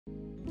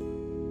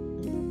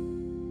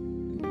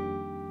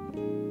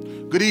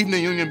Good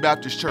evening, Union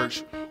Baptist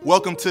Church.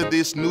 Welcome to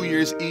this New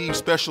Year's Eve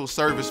special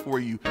service for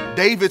you.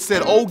 David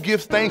said, "Oh,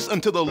 give thanks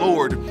unto the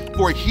Lord,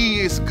 for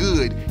he is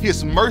good.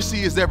 His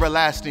mercy is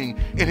everlasting,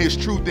 and his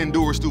truth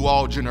endures through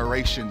all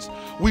generations."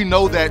 We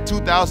know that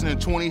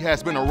 2020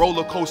 has been a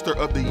roller coaster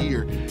of the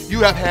year. You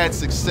have had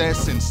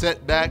success and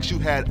setbacks.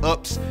 You've had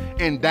ups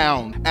and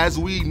downs. As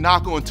we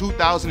knock on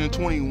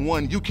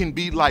 2021, you can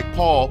be like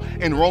Paul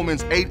in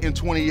Romans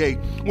 8:28,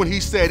 when he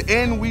said,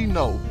 "And we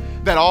know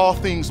that all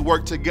things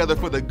work together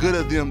for the good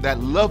of them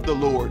that love the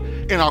Lord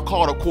and are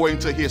called according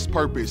to his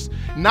purpose."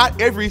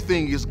 Not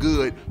everything is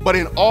good, but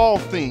in all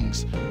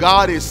things,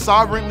 God is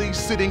sovereignly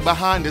sitting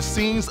behind the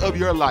scenes of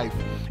your life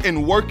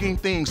and working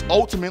things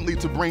ultimately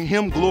to bring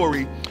him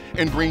glory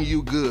and bring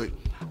you good.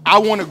 I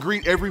want to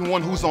greet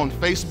everyone who's on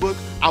Facebook.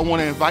 I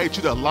want to invite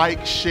you to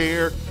like,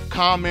 share,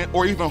 comment,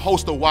 or even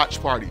host a watch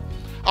party.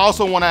 I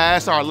also want to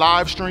ask our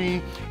live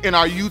stream and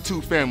our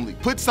YouTube family,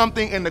 put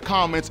something in the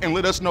comments and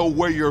let us know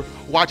where you're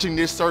watching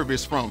this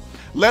service from.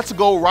 Let's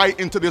go right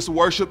into this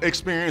worship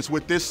experience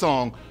with this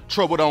song,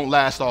 "Trouble Don't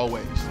Last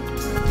Always."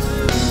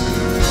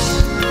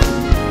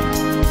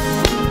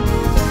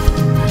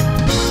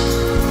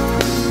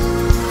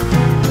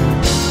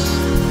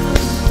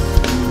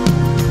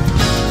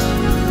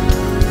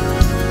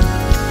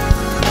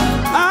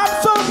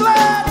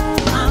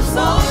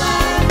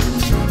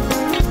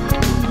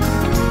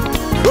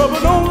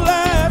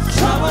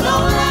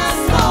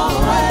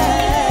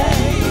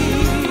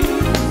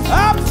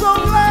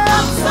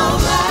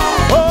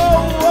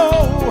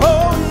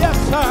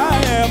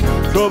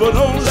 Trouble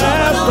don't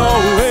last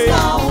always.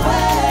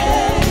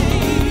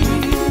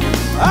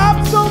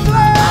 I'm so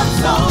glad.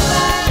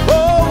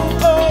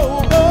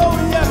 Oh,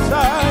 yes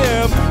I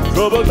am.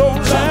 Trouble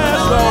don't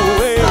last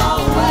always.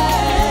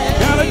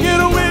 Can I get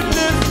a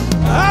witness?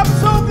 I'm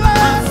so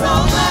glad.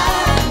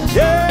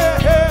 Yeah,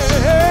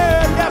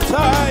 yes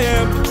I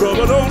am.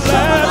 Trouble don't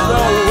last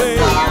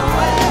always.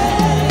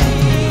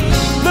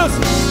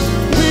 Listen,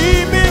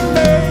 we've been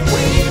made.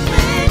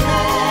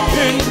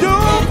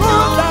 Endure for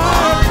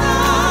life.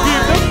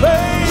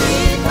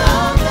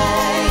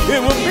 It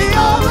will be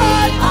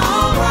alright.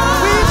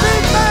 We've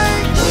been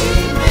made.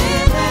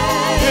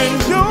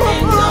 Endure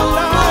for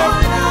life.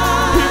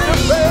 Keep the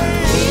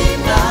faith.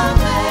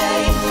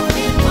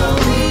 It will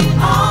be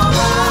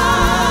alright.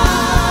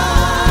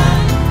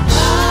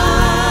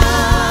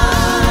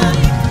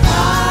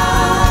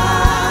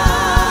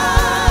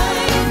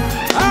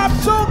 I'm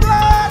so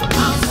glad.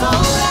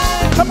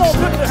 Come on,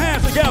 put your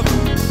hands together.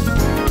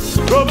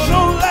 Trouble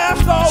don't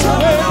last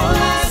always.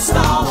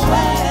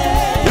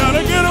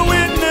 Gotta get a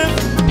witness.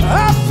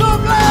 I'm so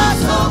glad.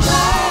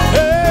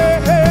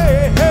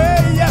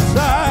 Hey, yes I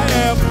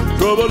am.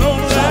 Trouble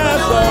don't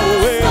last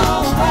always.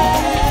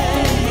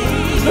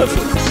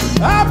 Listen,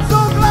 I'm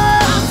so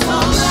glad.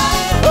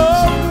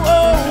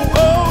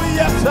 Oh,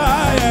 yes I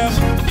am.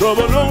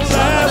 Trouble don't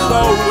last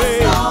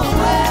always.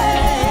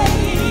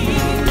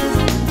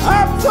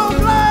 I'm so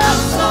glad.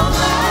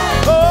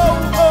 Oh,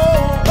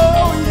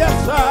 yes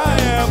I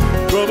am.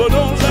 Trouble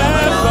don't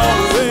last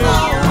always.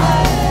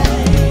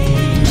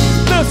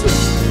 Listen,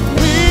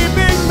 we've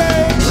been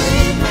made.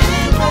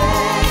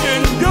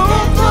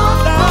 Endure for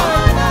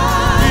life.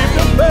 Keep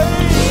the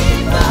faith.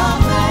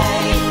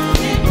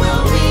 It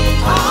will be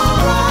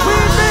alright.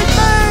 We've been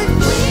made.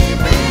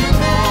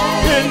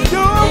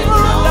 Endure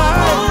for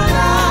life.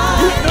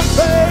 Keep the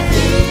faith.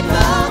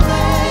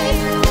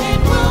 It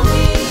will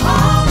be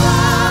alright.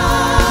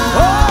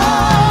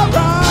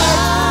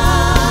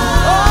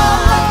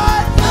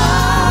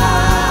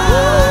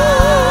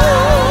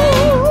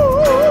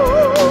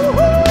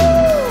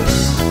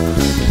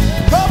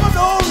 Trouble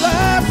don't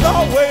last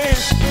always.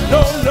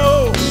 No.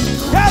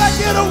 Can I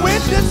get a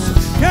witness?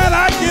 Can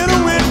I get a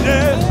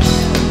witness?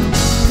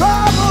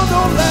 Trouble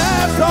don't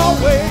last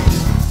always.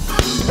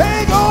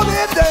 Hang on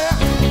in there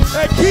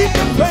and keep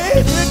the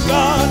faith in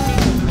God,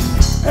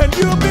 and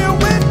you'll be a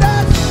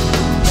witness.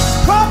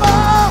 Come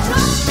on.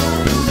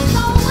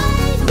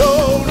 No.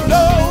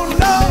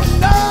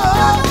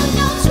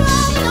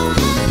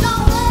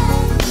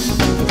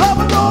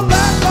 Trouble don't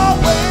last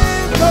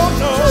always. No.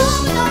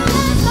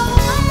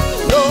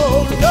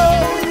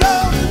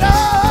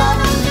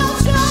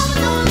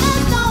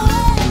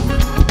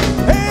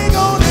 Hang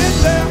on in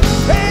there.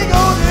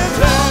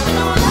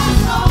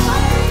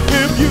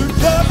 If you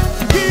just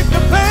keep the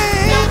faith.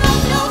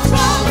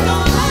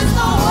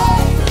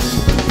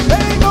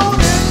 Hang on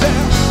in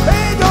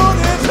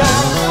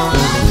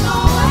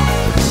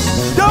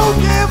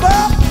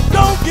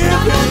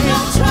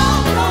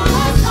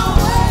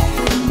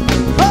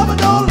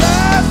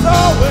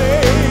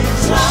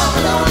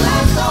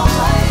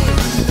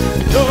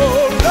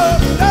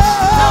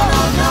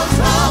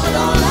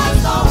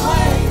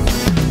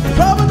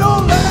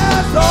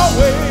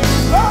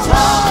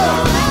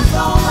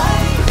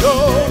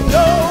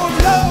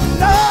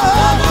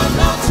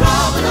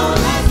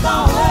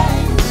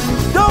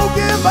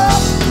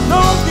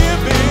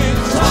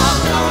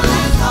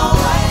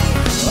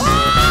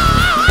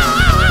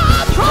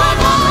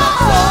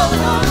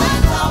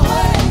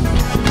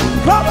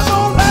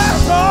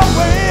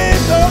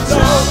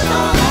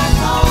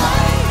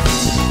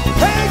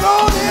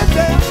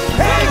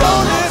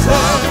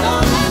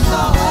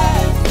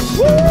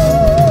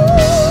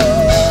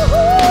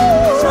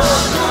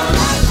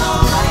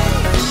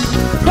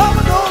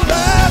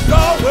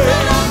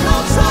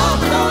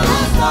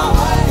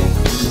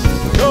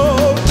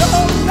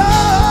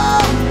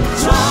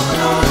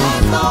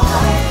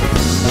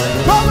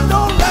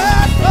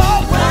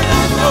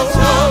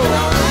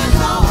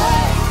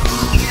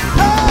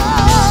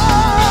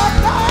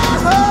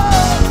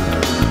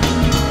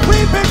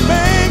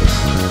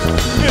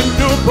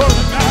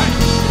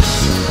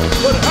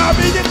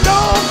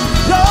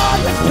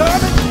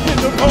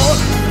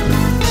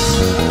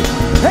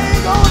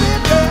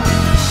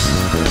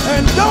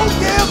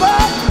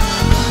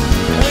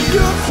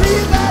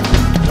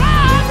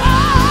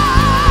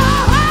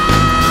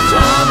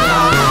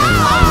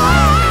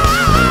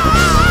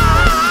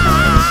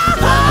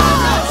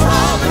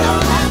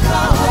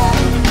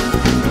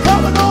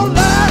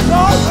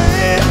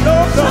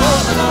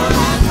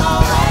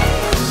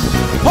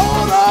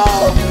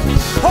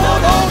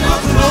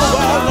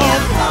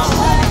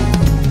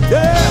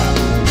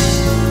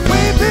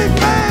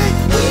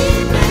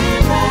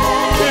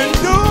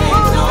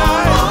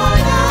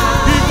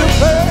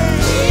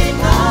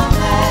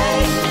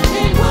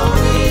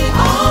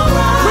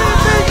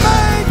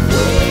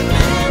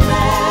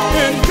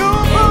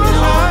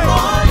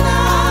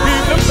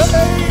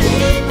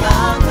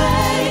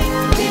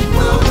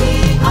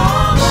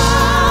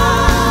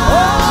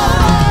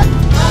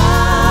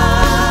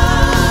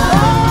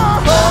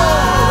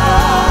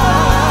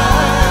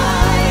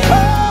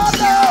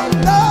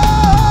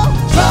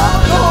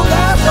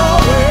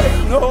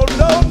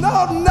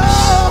no.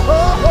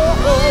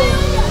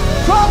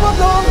 Trouble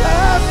don't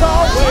last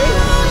always.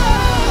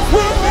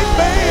 Weeping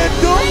may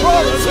endure for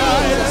the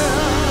night,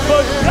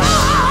 but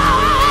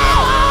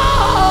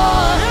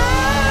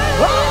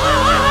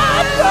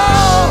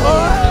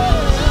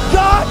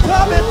God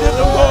coming in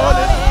the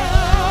morning.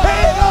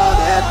 Hang on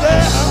in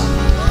there.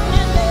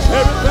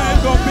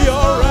 Everything's gonna be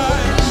all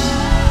right.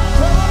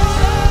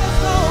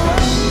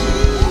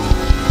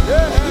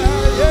 Yeah,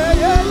 yeah,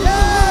 yeah,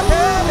 yeah,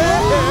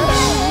 yeah, yeah.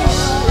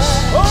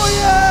 Oh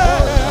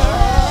yeah.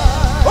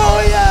 Oh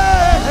yeah.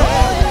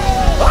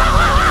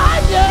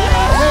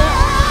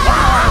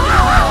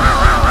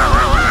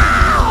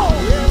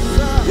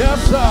 Yes,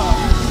 sir.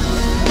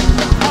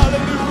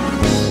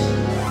 Hallelujah.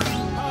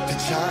 The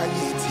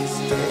giant is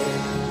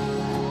dead.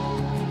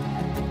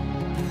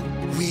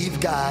 We've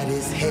got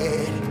his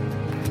head,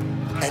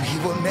 and he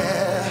will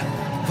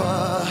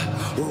never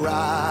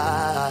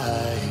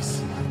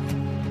rise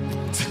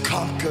to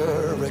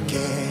conquer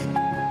again.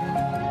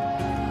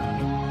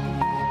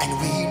 And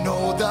we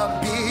know the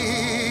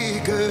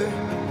bigger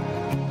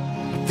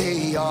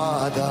they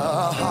are, the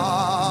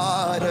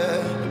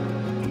harder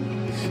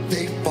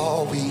they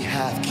fall. We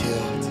have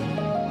killed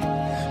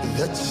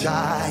the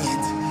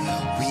giant,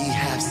 we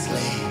have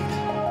slain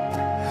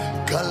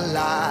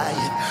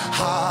Goliath.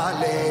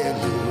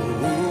 Hallelujah.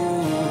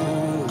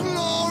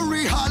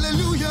 Glory,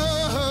 hallelujah.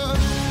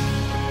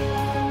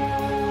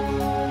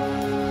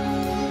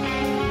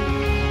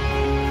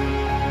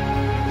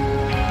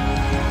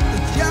 The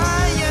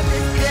giant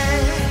is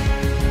dead.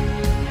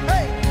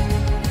 Hey,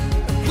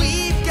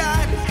 we've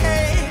got his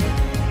head,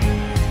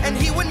 and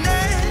he will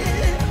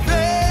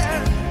never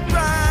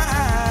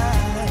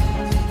rise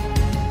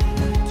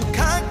to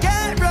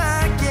conquer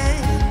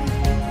again.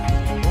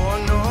 Oh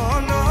no,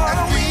 no.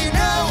 And we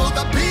know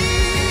the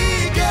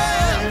bigger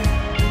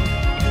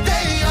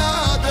they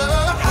are, the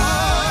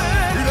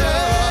harder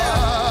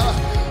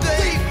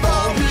they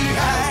fall. We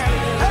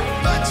have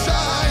the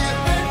giant,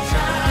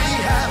 we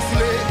have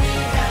slain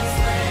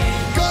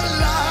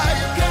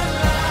Goliath,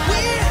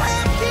 we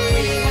have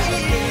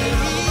killed.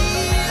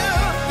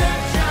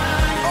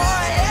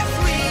 Oh yes,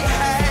 we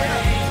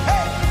have.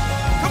 Hey,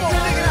 come on,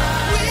 sing it out.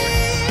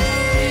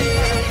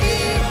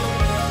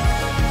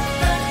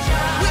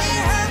 We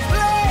have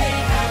slain.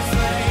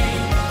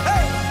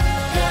 Hey,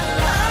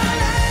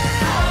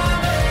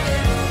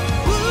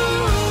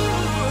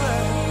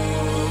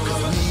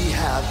 we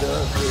have the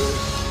victory.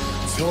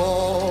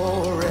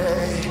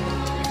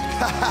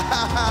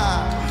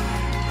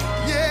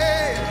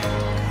 Yeah,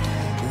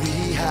 we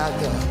have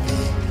the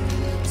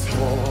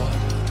victory.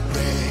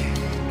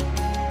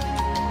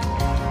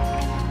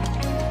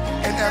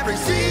 In every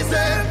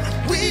season,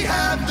 we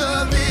have the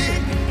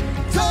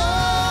victory.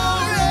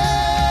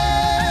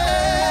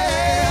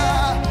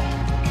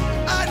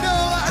 I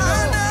know,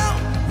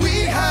 we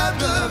have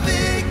the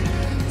victory.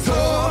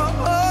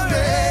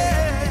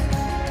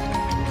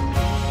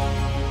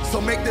 So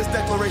make this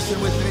declaration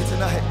with me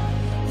tonight.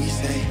 We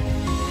say,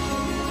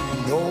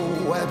 no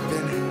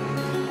weapon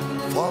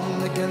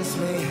formed against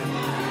me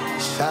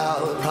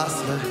shall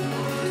prosper.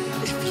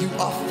 If you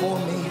are for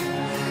me,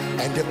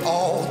 and if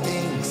all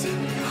things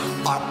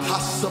are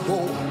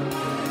possible,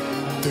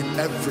 then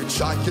every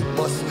giant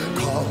must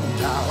come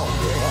down.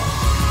 Yeah.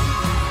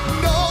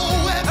 No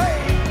weapon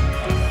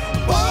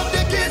formed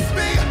against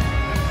me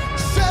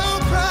shall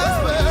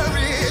prosper.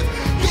 If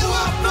you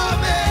are for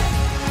me,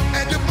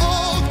 and if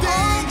all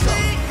things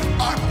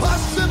are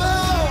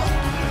possible,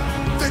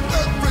 then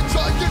every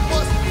giant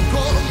must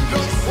come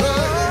down.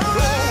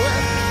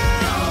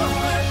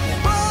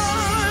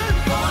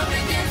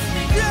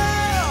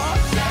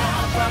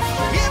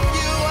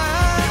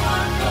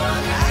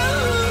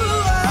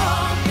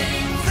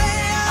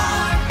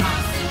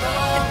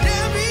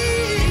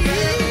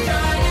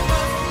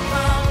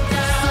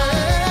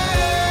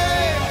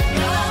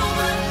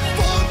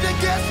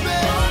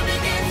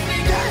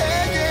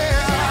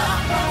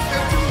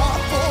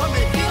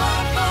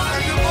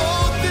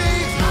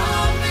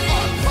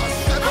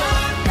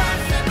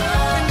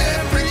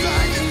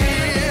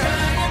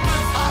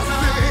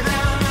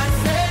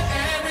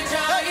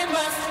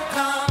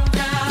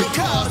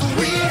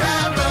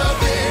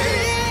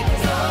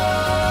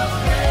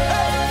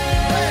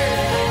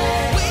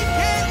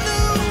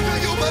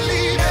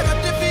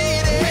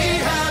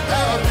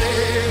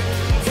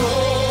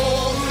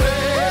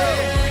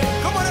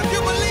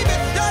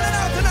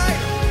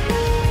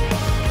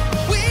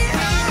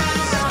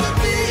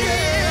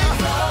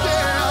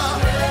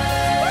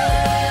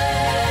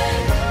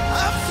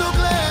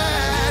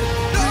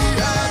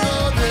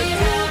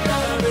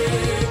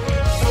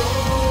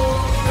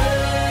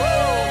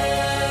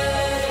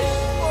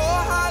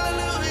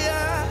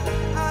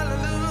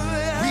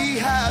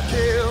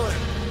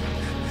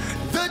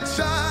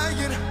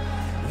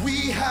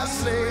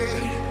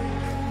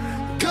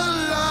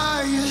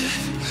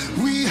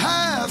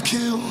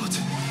 killed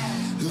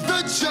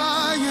the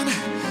giant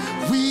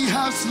we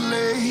have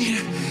slain.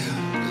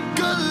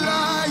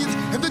 Goliath,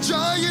 and the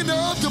giant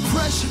of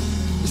depression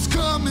is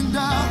coming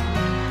down,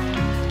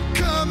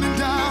 coming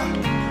down.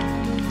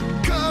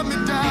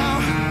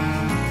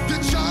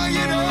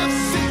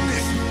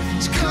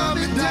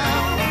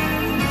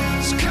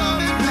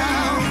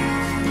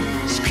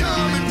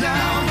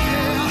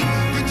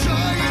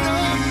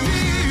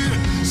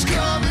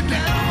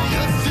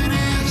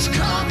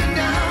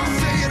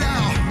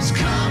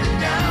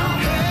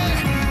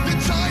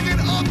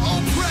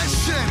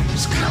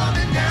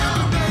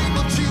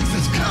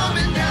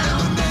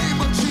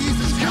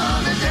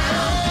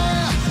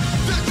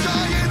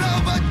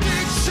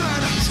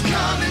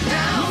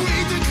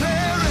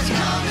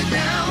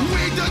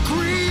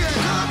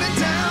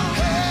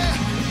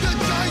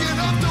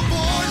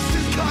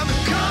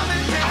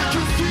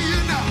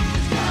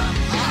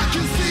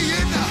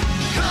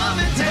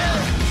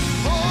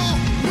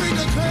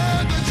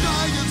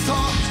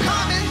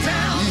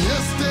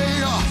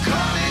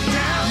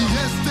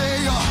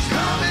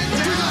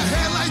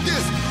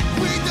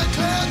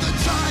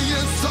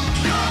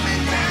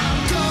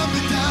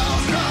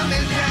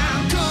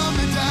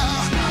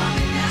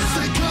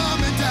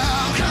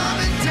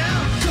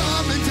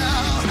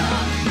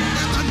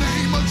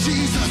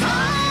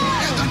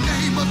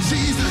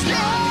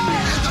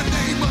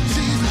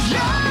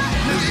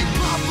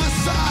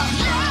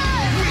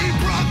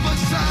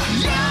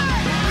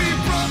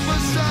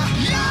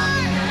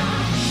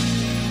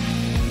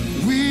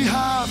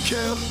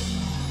 kill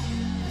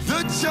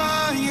the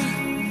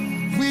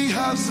giant we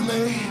have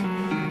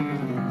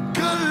slain.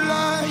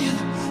 Goliath,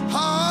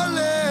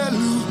 hallelujah.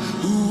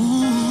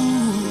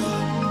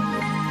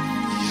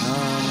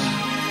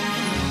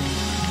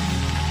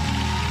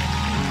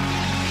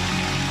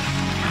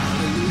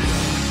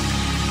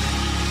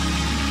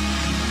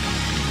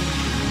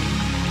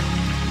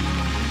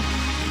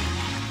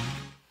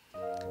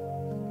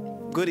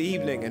 Good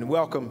evening and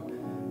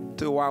welcome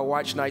to our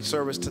Watch Night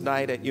service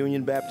tonight at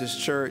Union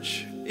Baptist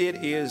Church.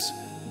 It is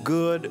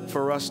good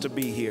for us to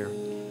be here.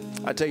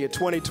 I tell you,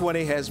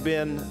 2020 has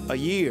been a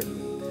year.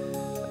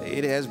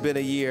 It has been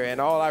a year, and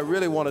all I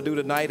really want to do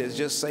tonight is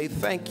just say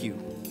thank you.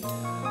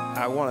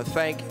 I want to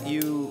thank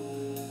you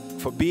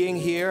for being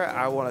here.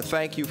 I want to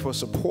thank you for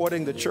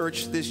supporting the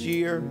church this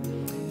year.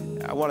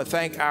 I want to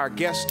thank our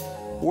guest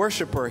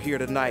worshiper here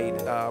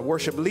tonight,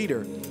 worship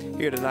leader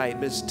here tonight,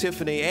 Ms.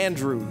 Tiffany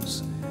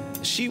Andrews.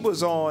 She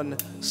was on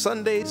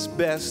Sunday's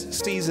Best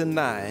Season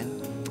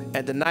 9,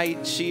 and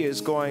tonight she is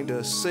going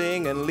to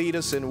sing and lead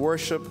us in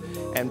worship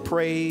and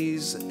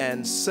praise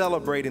and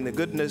celebrating the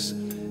goodness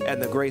and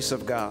the grace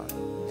of God.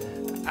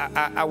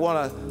 I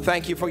want to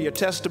thank you for your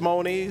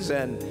testimonies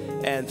and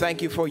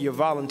thank you for your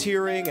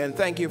volunteering and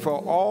thank you for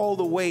all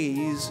the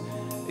ways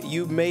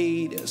you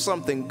made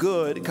something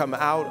good come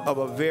out of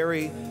a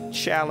very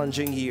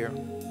challenging year.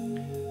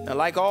 And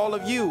like all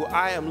of you,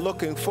 I am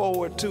looking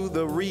forward to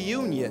the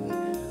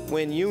reunion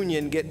when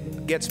Union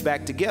gets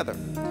back together.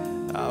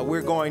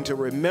 We're going to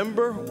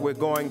remember, we're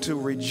going to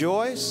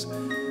rejoice,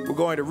 we're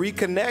going to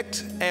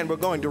reconnect, and we're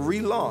going to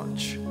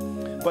relaunch.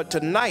 But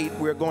tonight,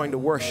 we're going to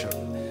worship.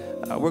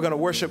 We're going to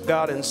worship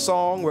God in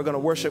song, we're going to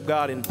worship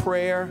God in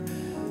prayer,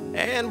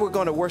 and we're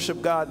going to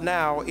worship God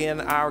now in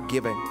our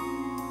giving.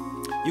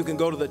 You can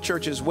go to the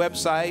church's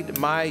website,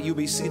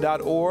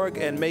 myubc.org,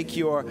 and make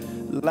your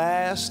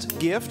last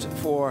gift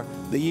for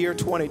the year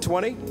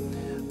 2020.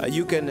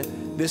 You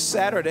can this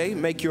Saturday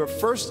make your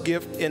first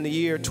gift in the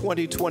year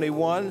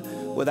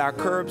 2021 with our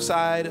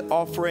curbside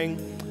offering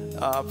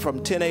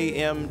from 10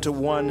 a.m. to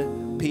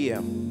 1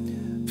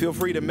 p.m. Feel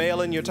free to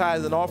mail in your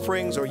tithes and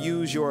offerings or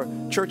use your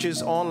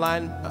church's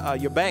online,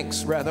 your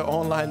bank's rather,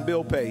 online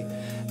bill pay.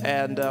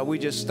 And we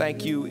just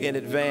thank you in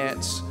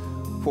advance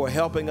for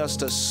helping us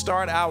to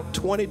start out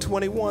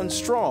 2021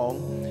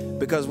 strong,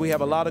 because we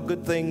have a lot of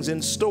good things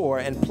in store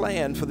and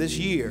planned for this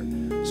year.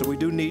 So we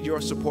do need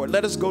your support.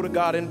 Let us go to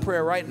God in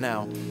prayer right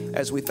now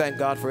as we thank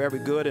God for every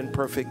good and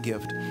perfect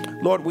gift.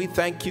 Lord, we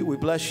thank you, we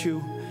bless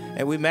you,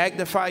 and we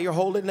magnify your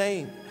holy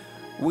name.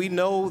 We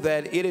know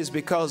that it is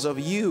because of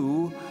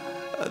you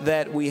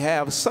that we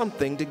have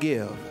something to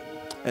give.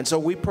 And so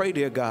we pray,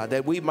 dear God,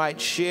 that we might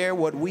share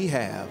what we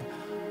have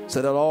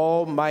so that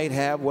all might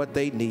have what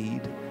they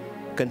need.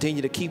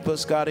 Continue to keep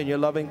us, God, in your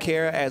loving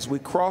care as we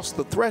cross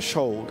the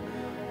threshold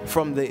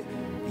from the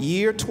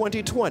year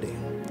 2020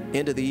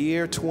 into the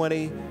year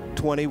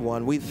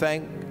 2021. We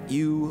thank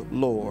you,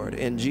 Lord.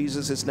 In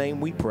Jesus'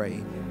 name we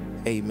pray.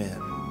 Amen.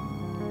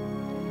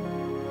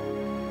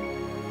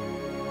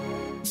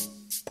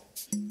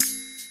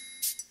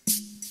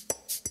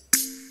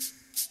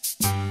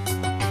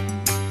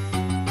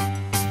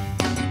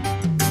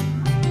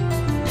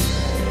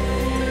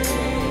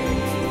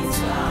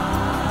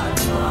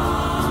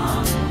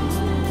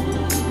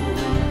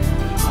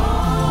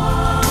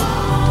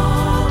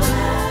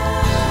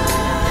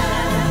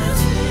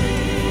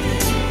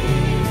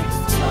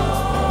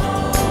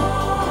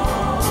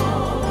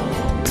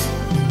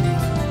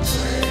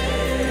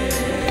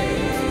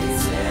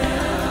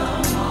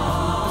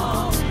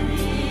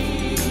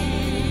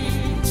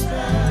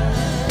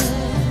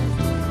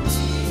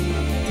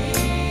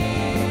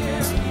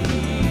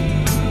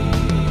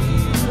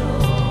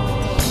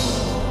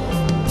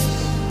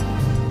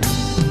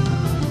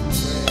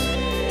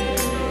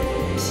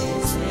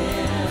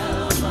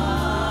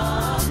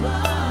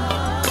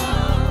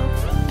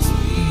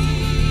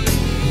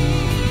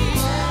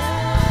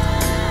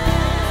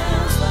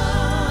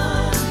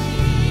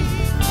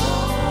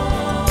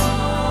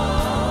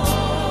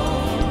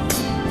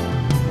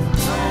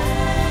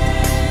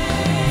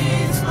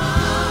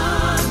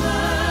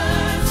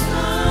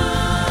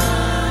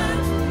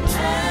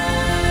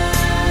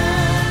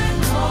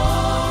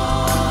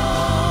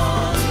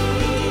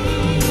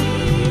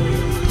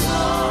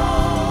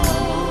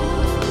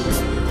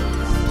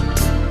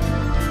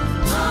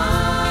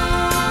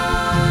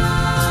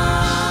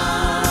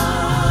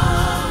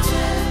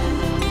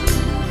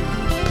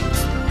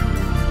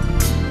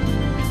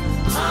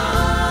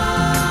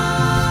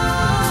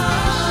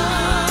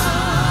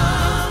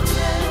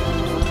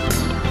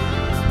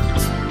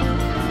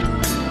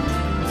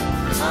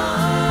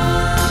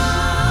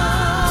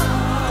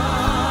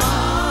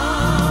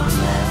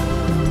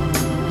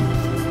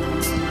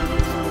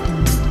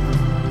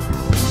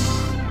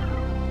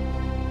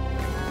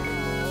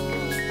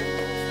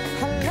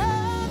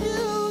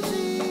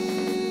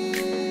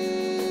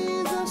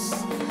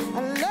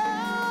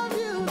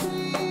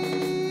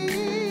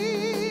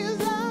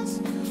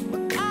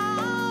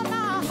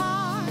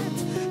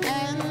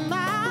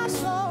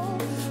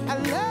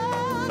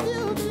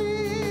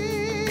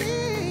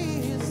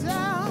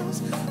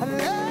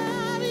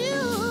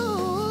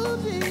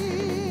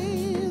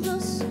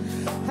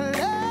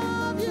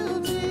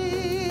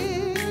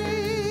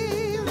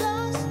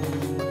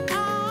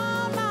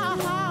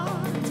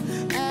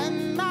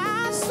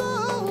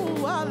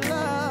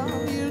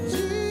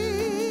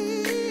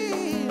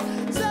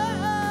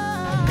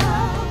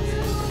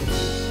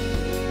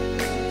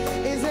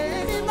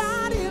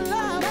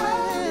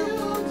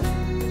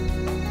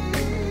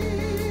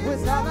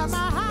 all of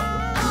my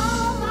heart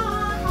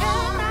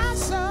and my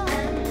soul.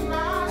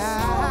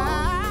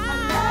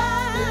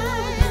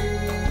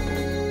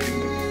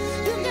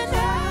 You can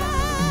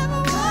have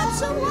what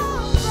you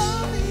want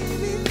from me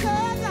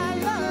because I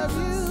love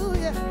you.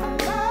 Yeah, I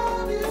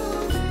love you.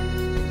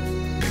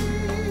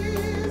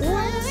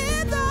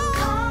 With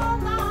all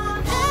my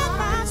and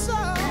my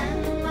soul.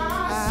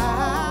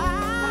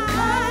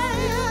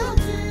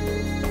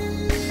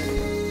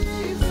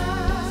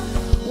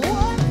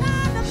 What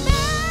kind of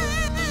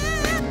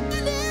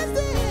man is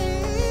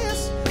this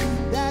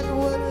that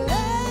would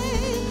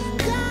lay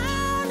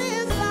down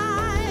his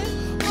life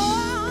for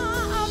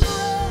a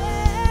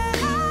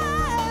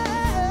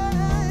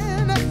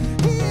friend?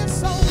 He is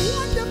so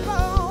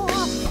wonderful,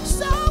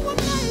 so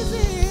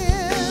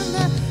amazing.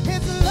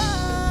 His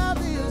love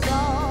is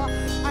all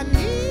I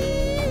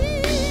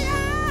need. I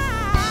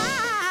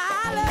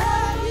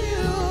love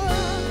you.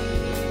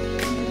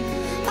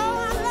 Oh,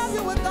 I love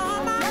you with all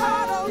my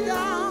heart, oh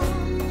God.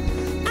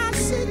 I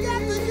seek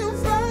after you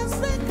first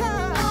because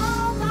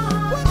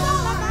with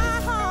all of my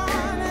heart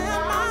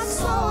and my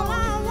soul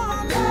I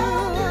want you.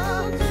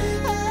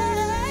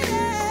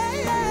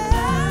 Hey, I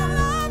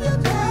love you,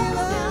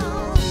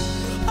 Jesus.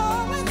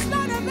 Oh, in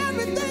spite of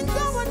everything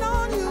going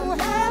on, you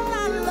have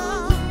my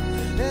love.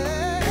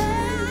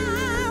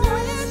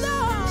 With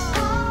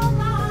all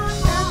my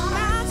and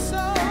my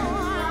soul.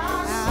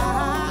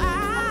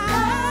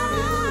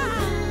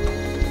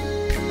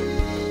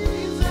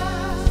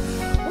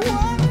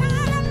 What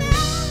kind of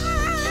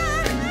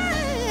man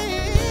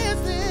is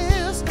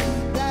this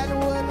that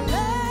would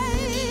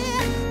lay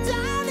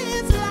down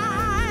his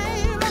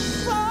life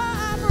for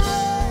a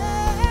friend?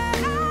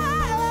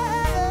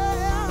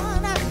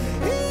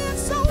 He is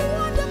so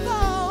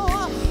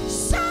wonderful,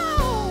 so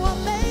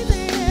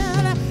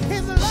amazing.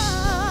 His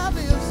love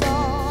is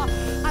all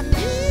I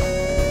need.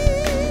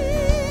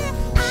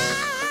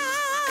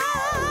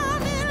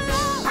 I'm in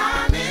love.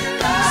 I'm in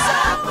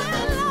love with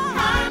the Lord.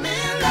 I'm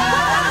in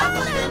love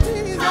with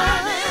Jesus.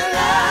 I'm in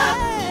love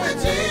with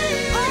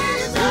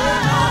Jesus.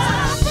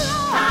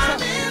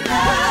 I'm in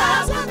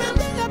love with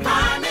Him.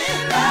 I'm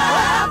in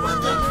love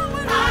with Him.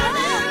 I'm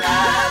in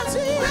love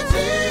with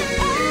Jesus.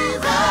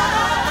 I'm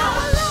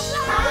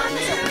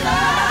in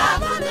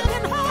love with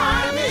Him.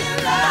 I'm in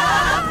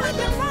love with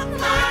Him.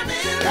 I'm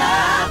in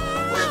love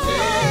with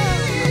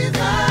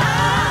Jesus.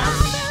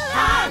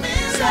 I'm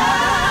in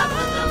love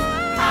with Him.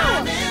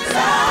 I'm in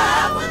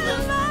love with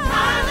Him.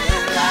 I'm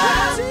in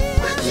love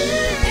with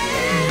Jesus.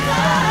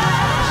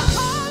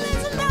 Holy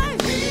tonight,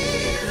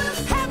 Jesus.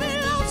 Heavy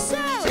load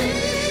set,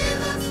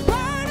 Jesus.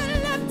 Burden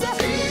lifter,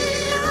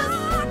 Jesus.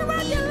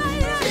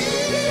 Unregulated,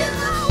 Jesus.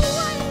 My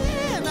way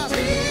in,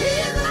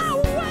 Jesus. My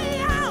way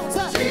out,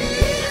 Jesus.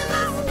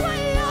 My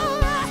way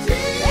over,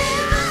 Jesus.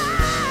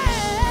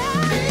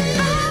 I'm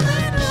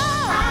in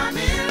love. I'm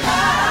in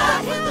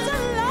love with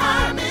Him.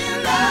 I'm in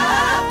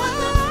love with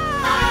Him.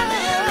 I'm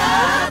in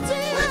love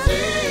with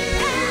Jesus.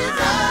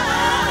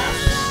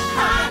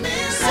 I'm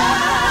in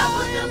love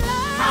with Him.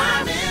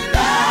 I'm in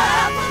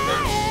love with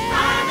Him.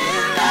 I'm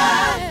in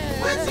love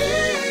with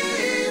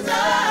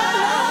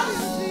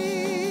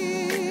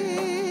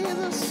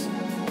Jesus.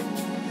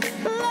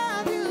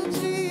 Love you,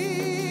 Jesus.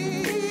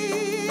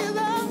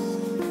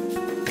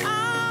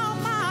 All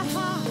my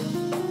heart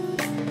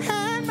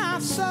and my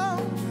soul.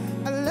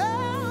 I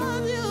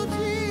love you,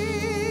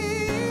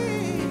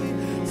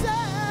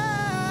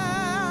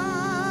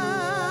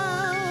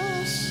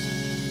 Jesus.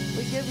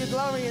 We give you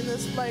glory in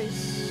this place.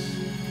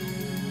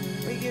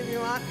 We give you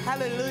honor.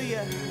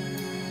 Hallelujah.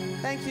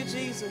 Thank you,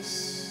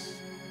 Jesus.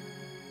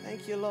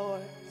 Thank you,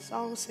 Lord.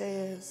 Song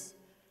says,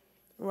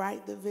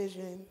 write the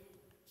vision,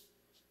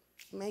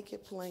 make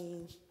it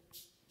plain,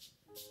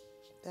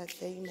 that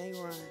they may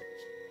run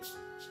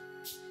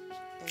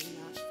and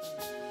not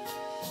faint.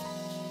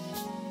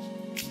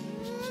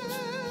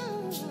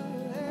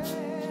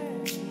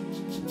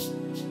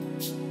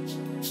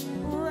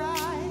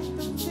 Write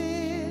the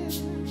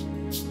vision,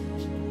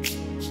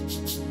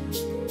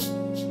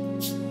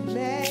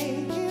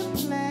 make it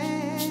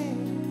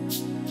plain,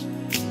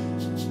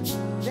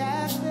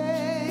 that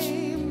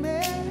they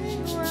may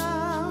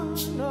run,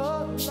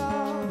 oh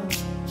Lord,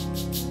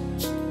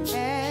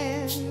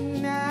 and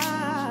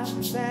not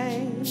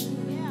faint.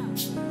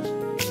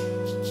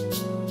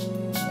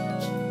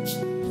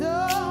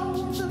 Though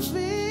the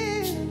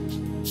vision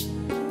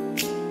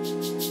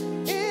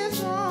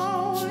is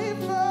only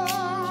for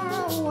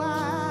a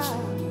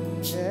while,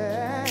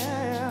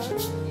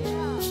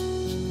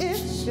 it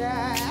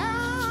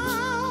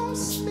shall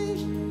speak,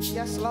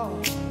 yes,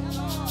 Lord,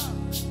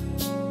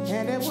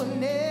 and it will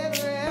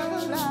never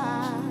ever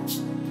lie.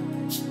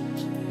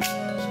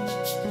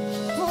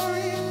 For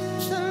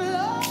if the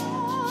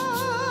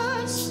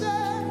Lord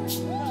said,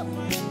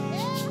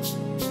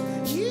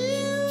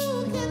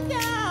 you can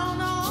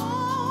count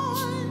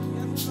on,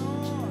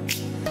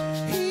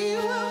 He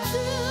will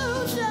do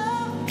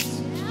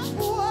just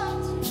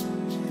what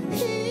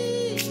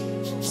He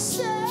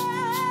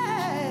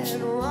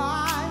said.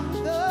 Write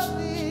the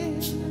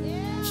vision,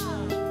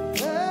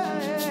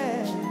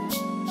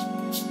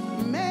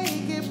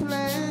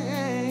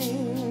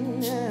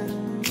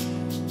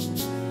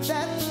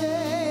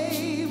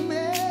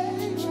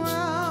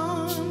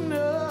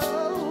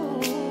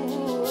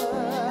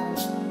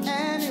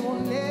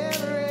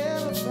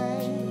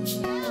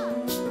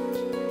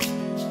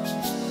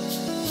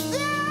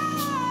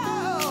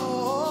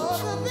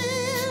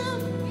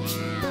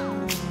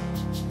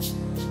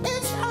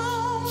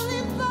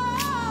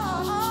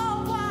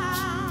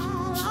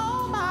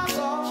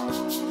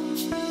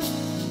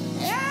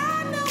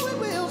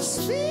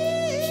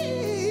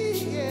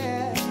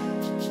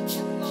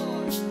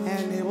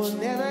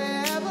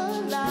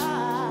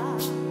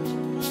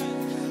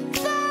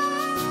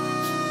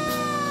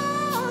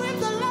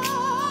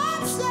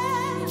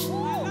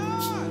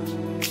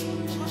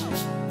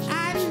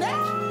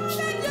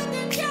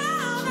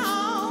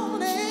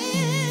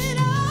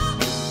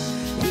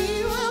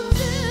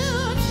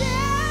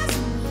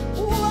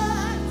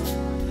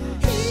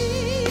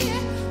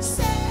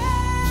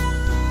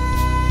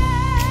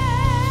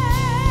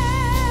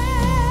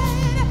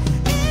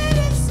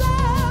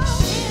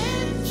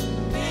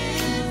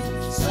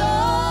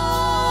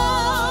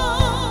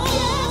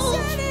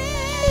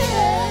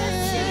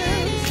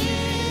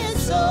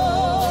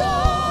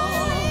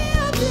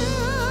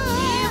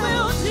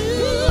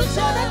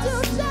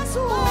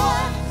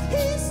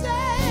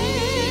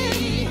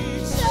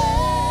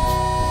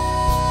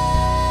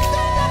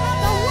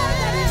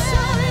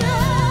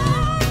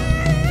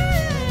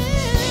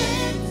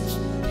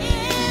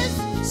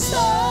 so.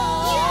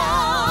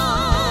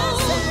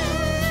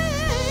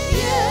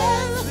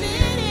 Yes,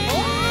 it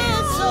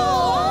is so.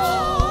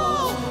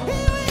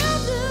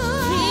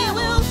 He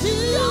will do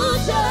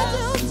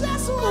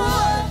just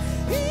what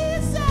He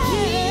said.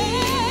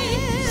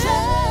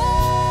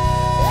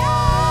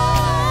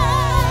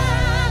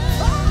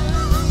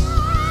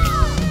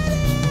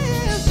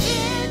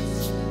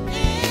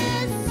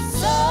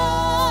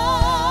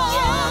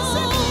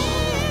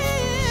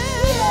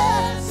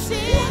 Yes, it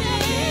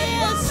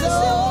is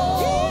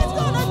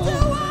so.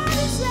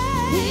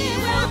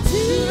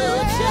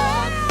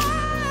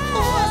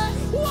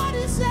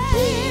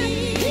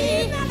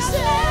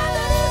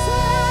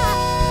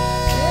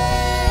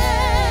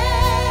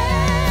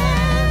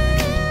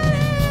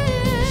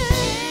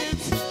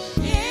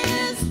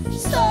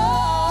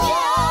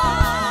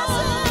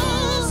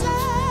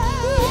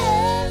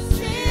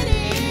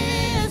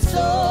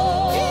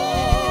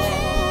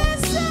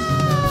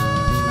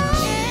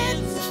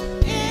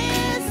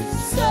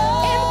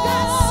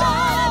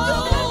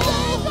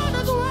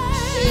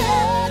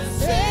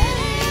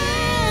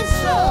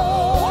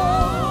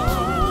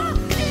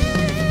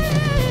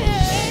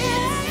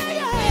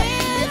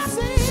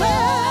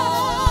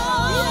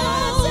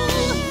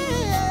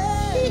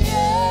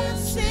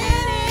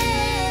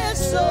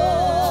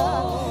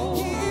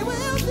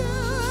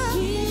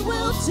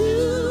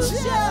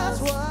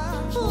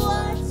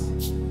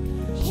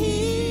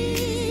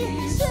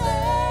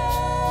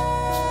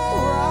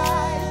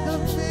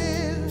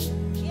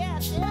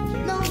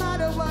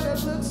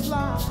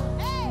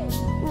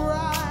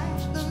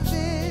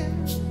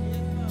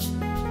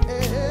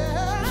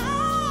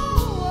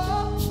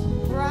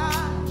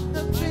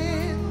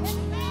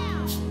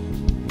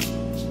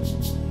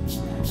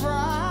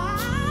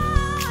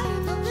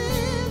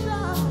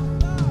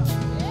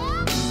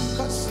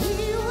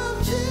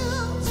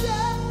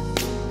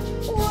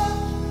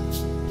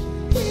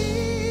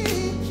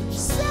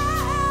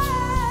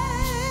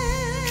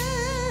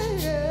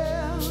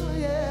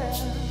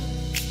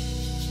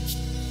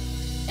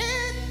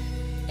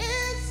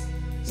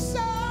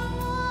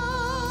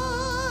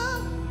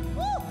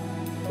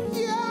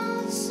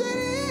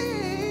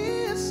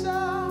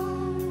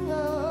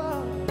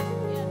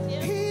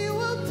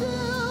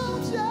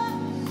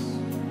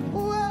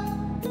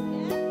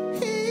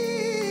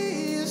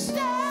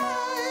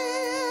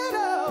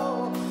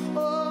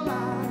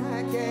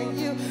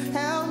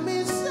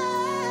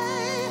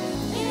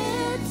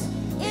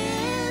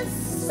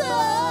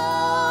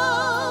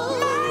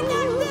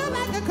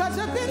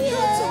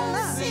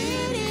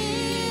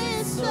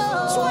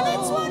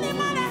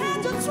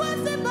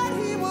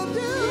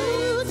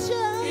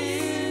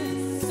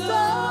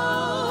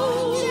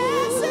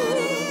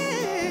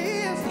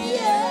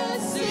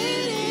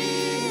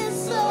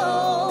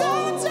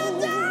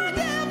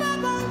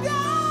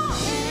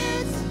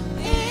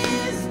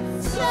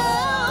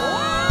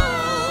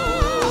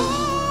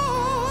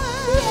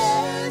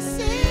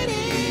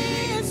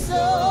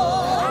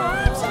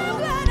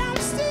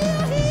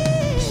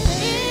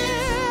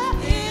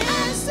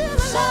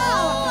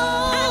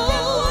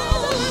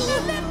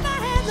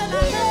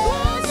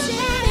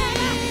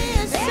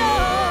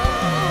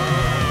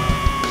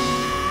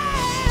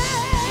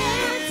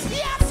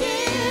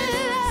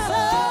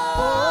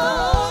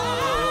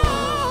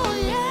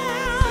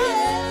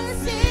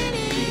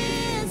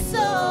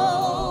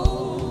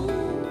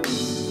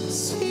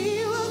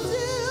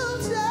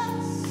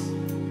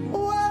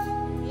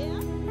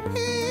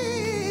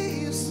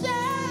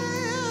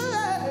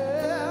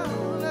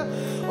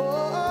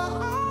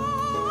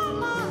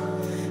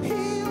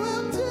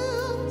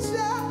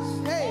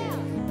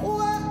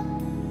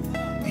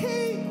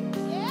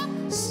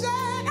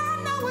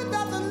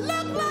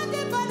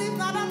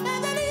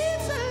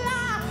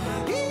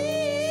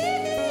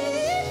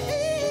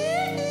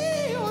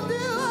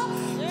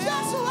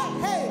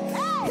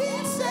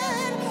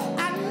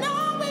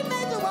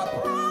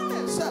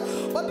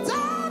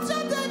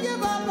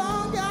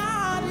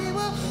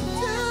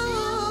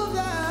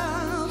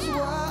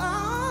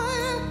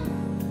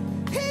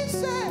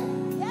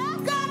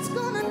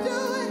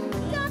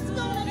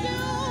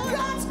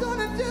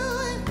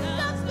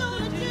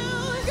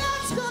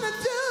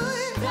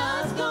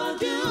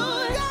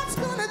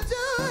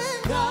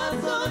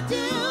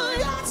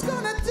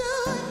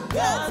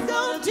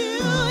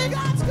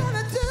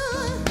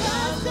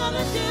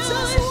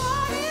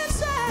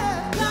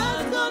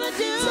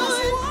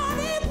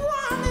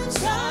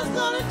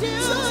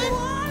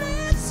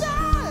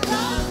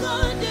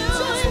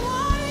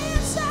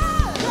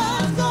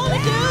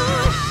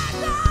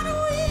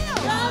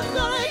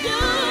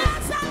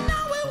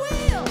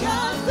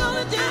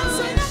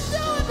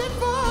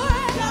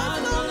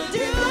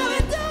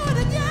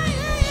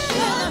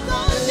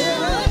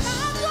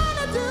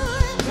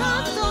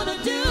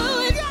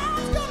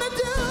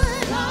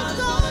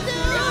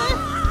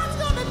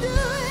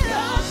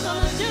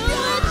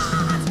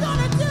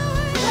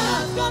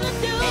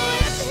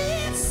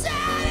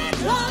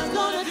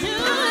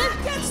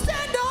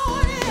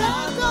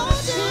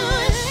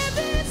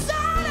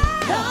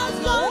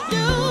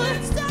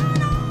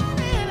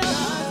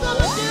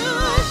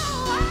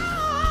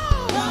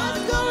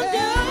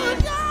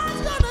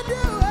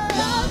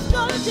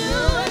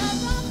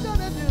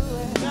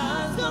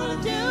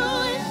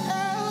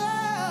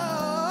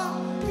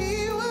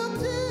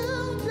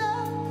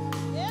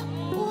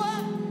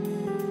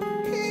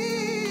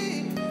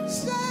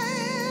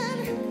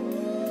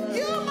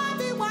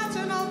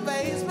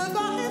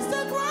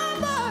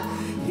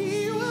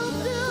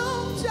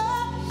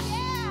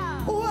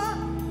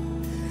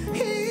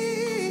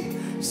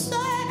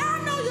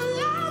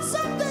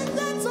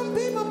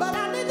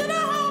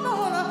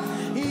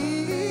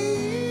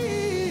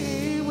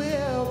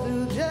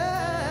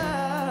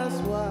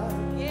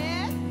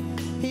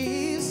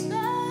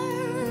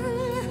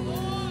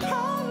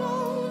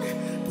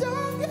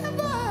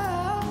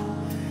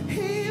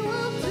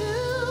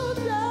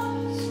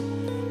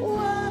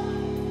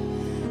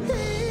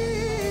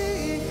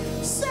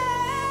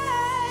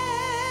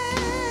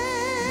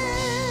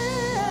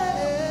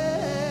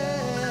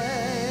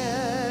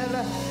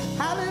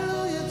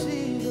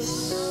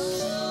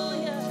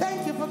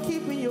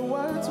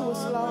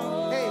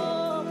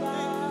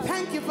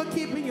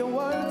 keeping your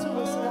word to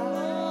us, God.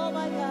 Oh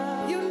my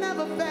God. You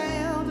never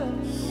failed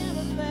us.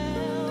 Never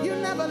failed. You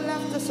never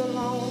left us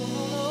alone.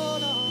 Oh,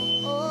 no.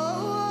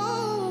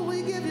 Oh,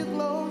 we give you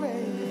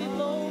glory.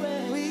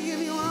 Glory. We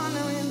give you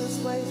honor in this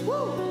place.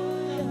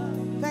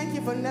 Woo! Thank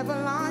you for never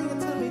lying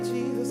to me,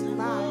 Jesus.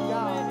 My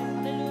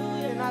God.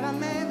 You're not a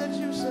man that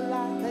you should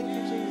lie. Thank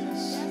you,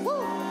 Jesus.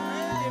 Woo!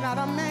 You're not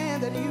a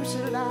man that you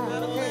should lie.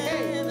 Hey,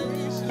 hey.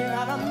 You're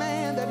not a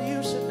man that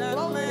you should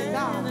glory to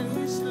God.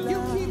 You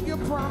keep your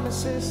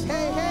promises.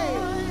 Hey, hey.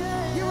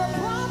 You're a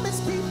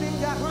promise-keeping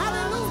God.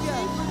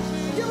 Hallelujah.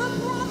 You're a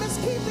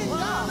promise-keeping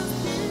God.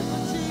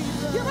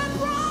 You're a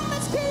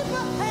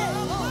promise-keeper. Hey.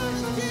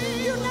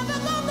 You never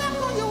go back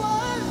on your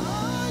word.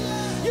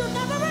 You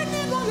never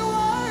renege on your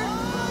word.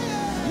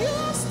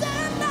 You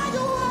stand by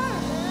your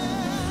word.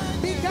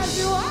 Because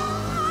you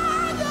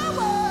are your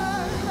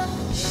word.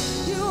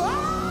 You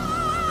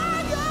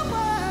are your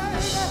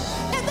word.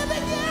 In the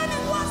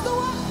beginning was the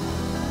word.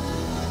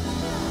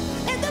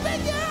 In the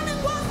beginning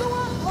was the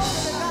word. Glory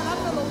to God. I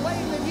feel a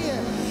wave in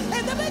here.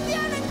 In the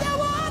beginning there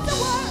was the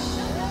word.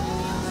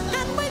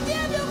 And we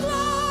give you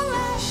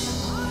glory.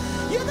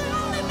 You're the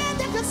only man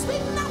that can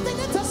speak nothing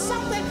into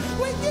something.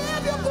 We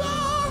give you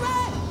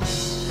glory.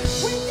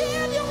 We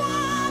give you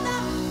honor.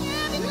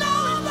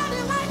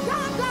 Nobody like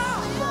our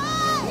God.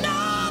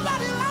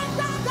 Nobody like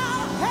our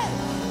God. Hey,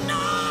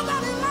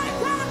 nobody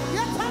like our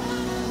God.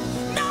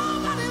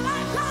 Nobody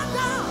like our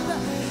God.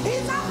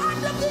 He's our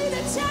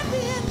undefeated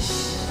champion.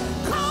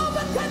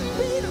 COVID couldn't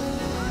beat him.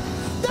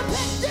 The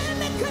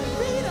pandemic couldn't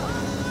beat him.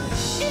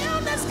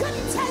 Illness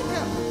couldn't take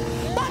him.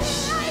 But he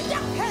laid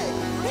down, hey,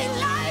 he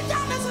laid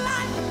down his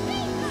life.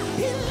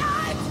 He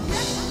lied.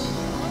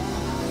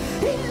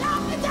 He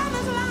laid down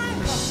his life.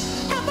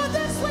 And for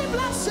this we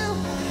bless you.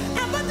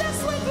 And for this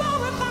we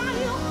glorify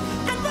you.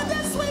 And for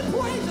this we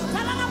praise you.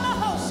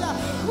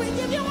 We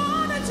give you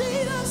honor,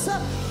 Jesus.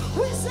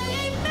 We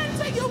say amen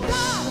to you,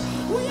 God.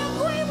 We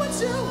agree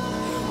with you.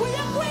 We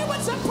agree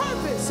with your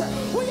purpose.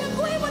 We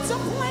agree with your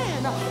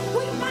plan.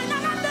 We might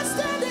not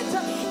understand it,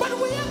 but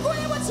we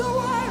agree with your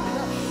word.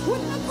 We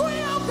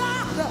agree, oh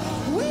God.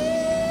 We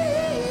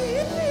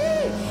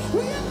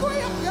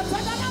agree.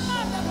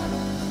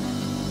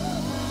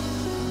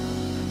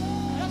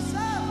 Yes,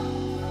 sir.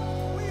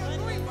 We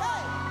agree.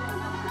 Hey.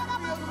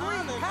 We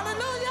agree.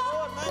 Hallelujah.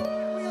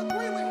 We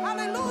agree with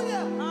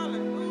hallelujah.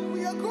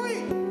 We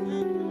agree.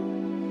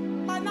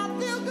 Might not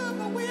feel good,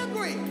 but we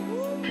agree.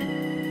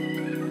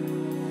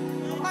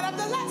 Might have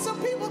to let some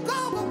people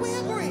go, but we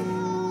agree.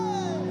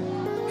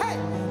 Hey,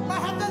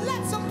 might have to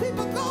let some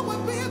people go, but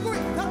we agree.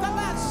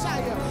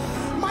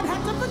 Might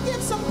have to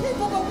forgive some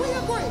people, but we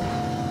agree.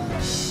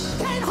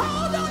 Can't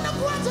hold on to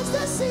grudges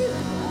this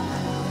season.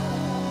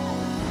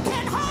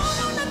 Can't hold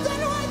on to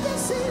good right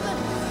this season.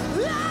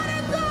 Let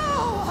it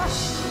go.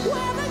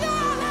 Wherever you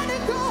are, let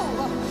it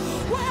go.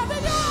 Wherever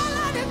you are,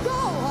 let it go.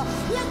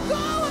 Let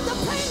go of the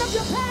pain of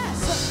your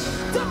past.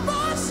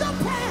 Divorce your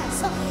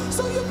past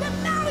so you can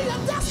marry your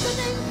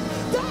destiny.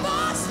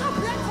 Divorce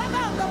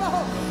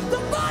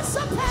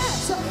your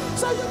past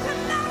so you can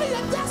marry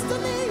your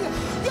destiny.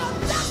 Your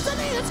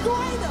destiny is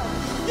greater.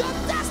 Your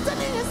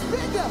destiny is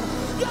bigger.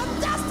 Your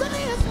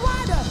destiny is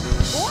brighter.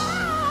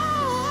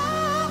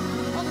 Wow!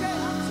 Okay,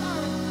 I'm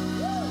sorry.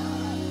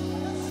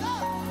 Yes, sir.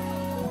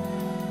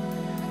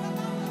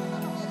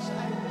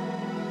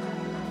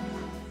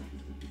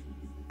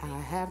 I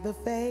have the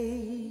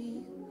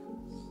faith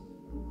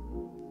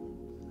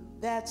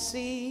that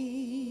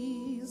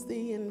sees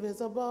the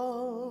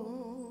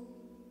invisible.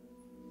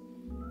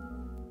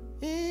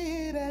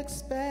 It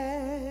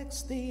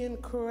expects the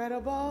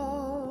incredible.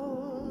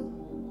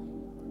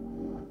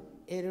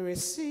 It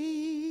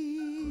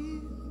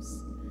receives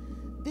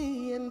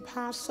the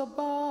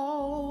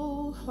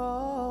impossible.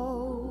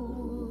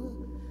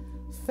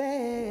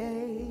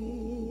 Faith,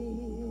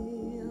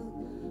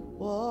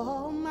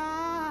 oh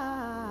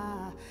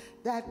my,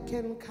 that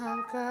can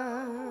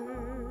conquer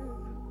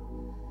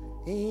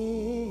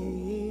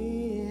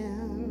anything.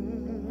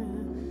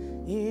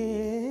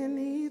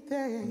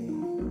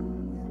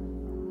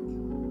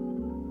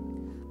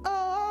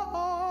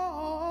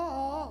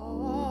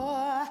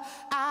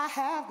 I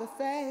have the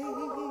faith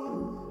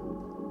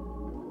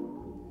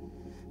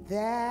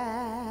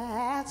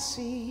that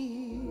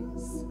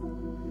sees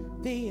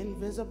the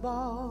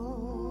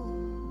invisible,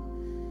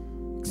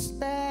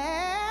 expects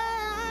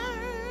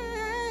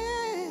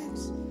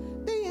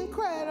the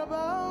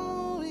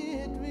incredible.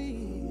 It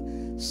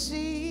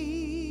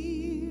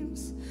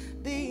receives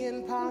the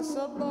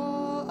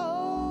impossible.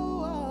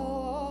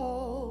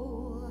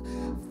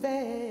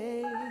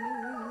 Faith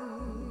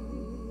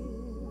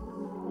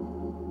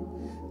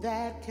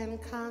that can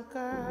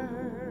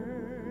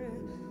conquer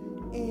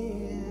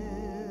anything.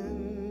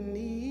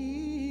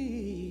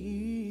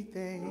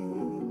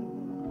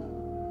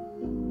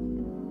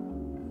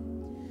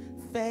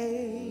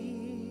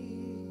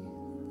 Faith,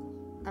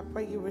 I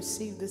pray you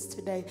receive this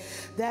today,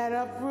 that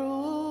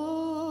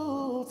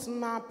uproots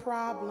my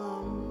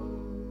problems.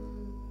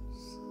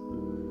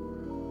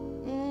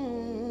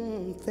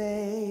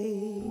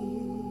 Faith,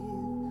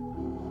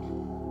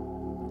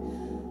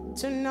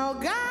 to know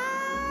God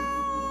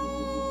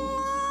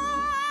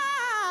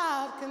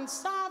can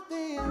solve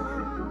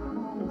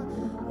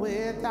them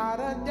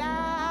without a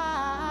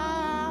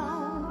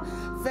doubt.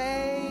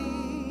 Faith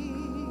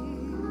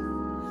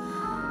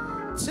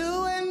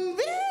to envision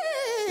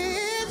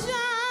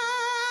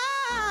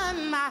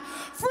my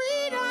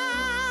freedom.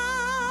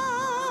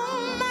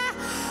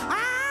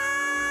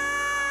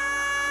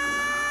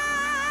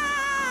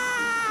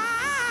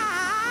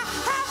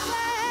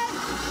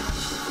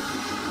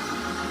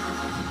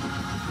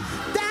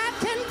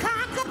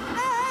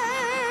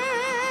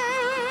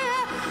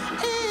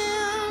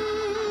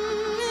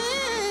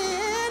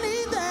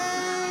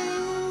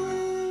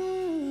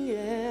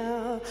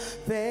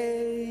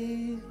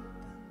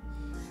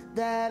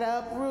 That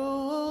uproots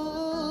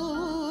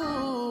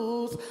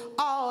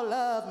all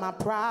of my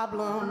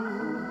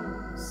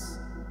problems.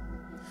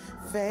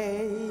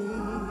 Faith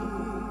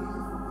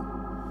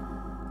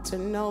to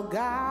know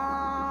God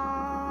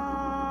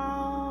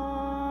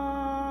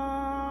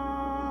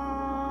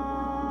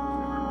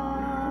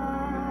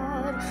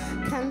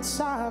can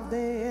solve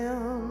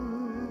them.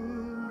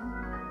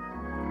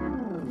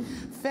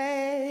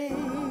 Faith,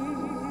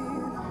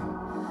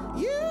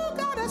 you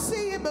gotta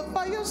see it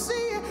before you see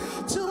it.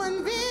 To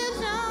envision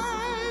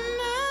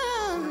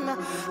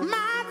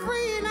my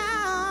freedom.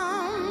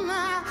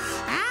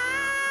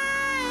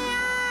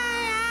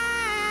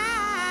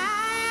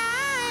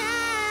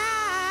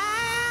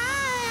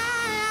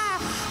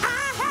 I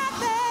have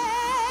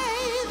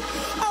faith,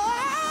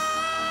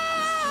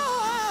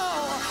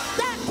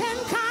 that can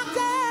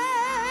conquer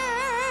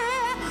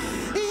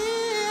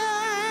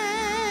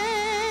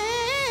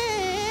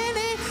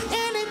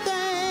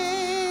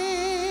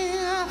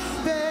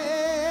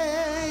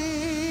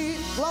anything.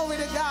 Glory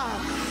to God.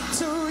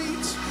 To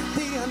reach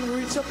the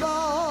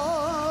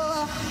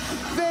unreachable.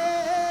 Faith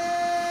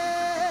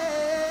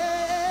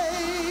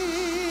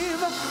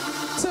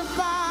to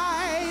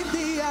fight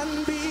the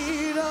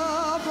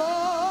unbeatable.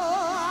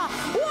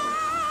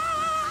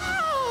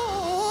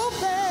 Whoa,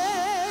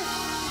 faith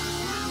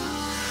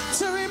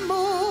to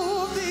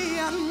remove the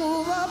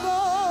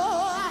unmovable.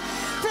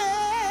 Faith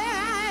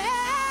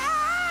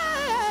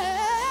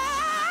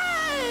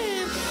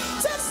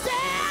to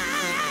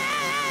stand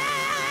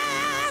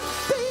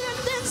the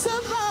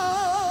invincible.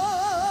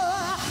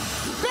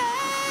 Faith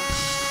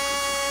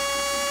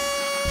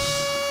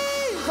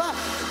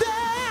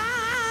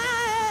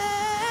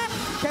that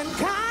can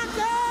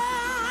conquer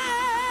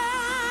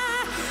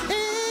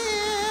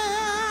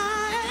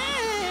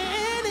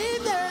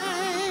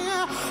anything.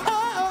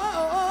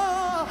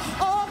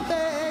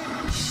 Faith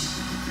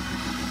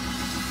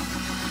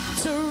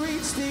to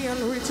reach the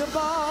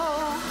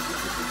unreachable.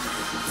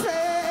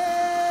 Faith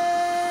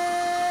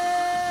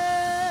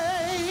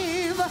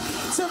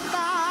to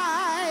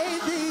fight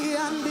the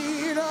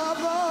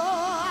unbeatable.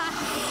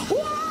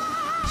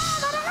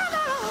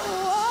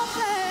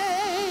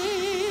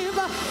 Faith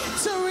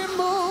to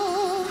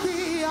remove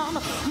the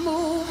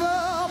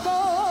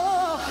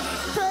unmovable.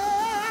 Faith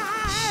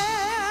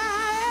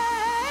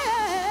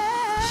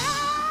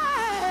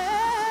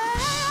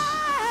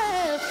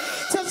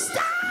to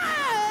stand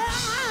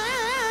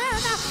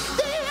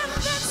the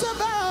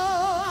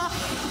invincible.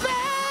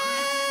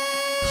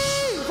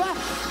 Faith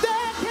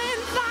that can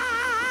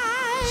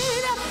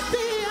fight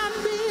the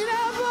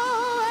unbeatable.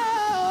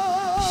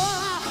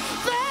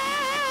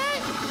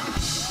 Faith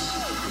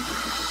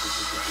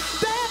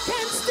that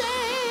can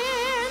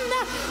stand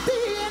the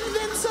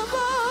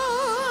invincible.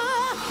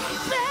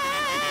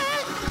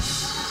 Faith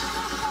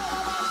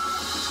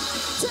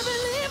to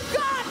believe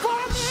God for a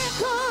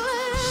miracle.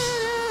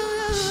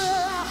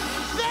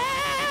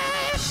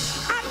 Faith,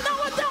 I know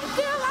it don't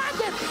feel like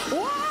it,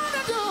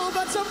 wanna do,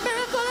 but some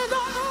miracle is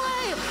on the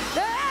way.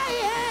 Yeah,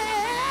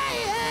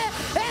 yeah, yeah,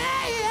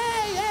 yeah,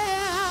 yeah,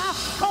 yeah.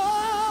 Oh,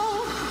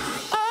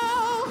 oh,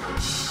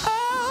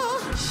 oh,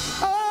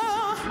 oh, oh,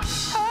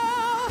 oh,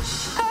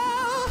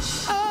 oh,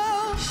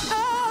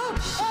 oh,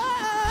 oh.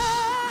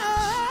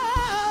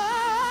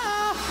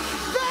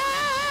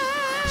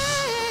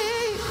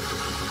 Faith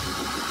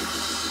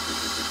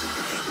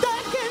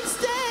that can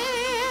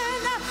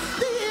stand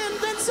the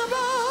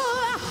invincible.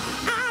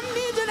 I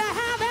need you to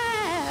have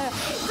it.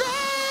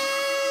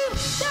 Faith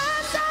the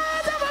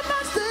size of a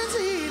mustard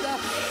seed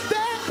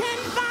that can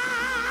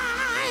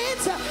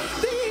fight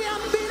the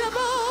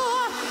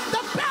unbeatable.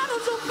 The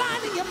battles you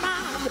fight in your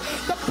mind,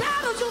 the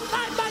battles you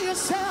fight by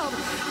yourself.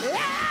 Yeah,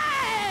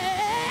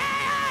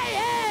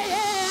 yeah,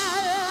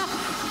 yeah.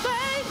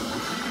 Faith.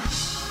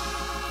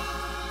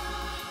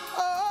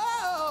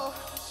 Oh.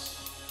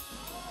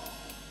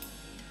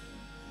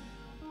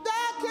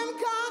 That can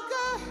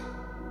conquer.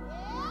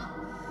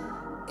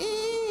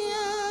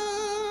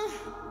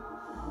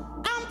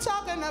 I'm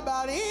talking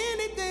about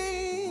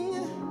anything,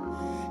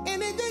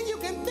 anything you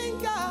can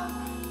think of,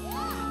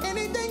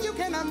 anything you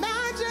can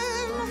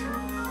imagine.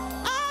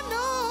 I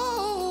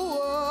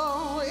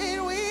know it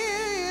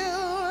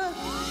will.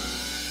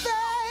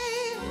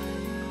 Faith,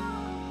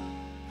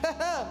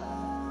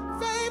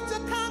 faith to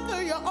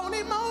conquer your own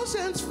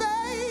emotions.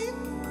 Faith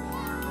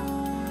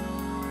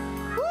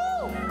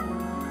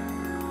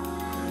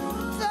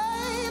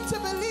to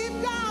believe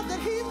God that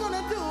he's going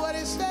to do what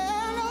he said.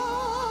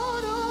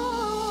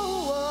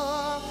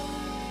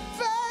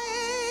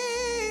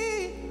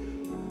 Faith,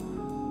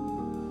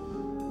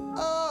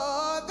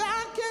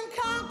 that can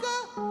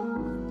conquer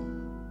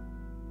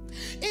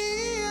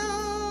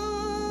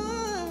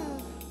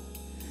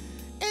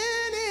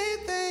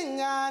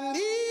anything I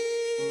need.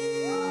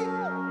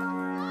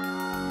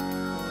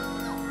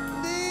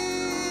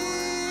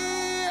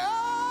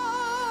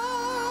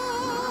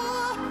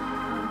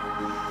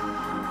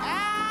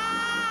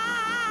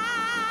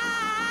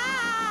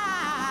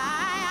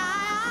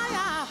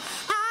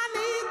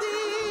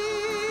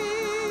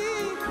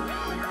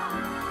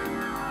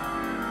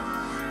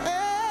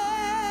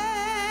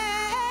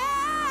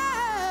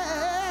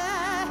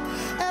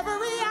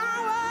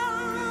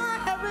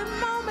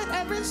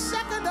 Every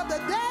second of the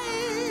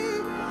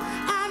day,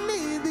 I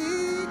need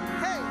thee.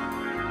 Hey.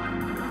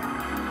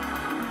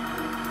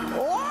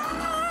 Oh,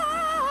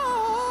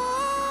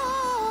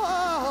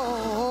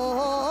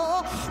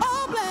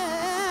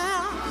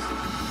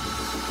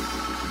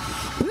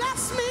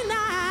 bless me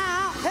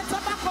now.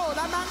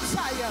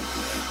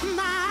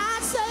 My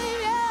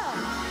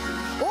Savior.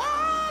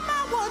 Oh,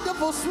 my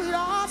wonderful, sweet,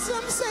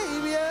 awesome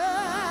Savior.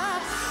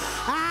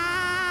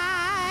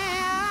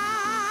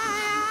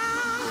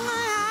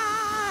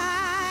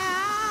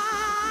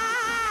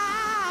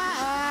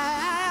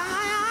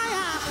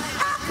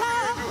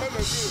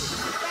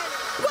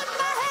 With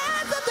my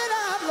hands lifted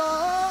up, Lord,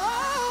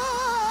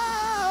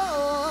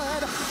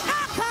 I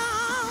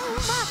come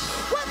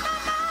with my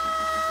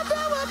mouth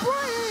filled with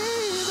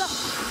praise.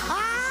 I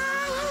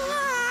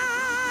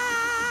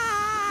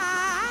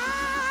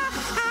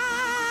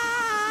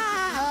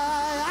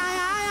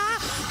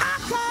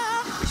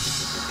come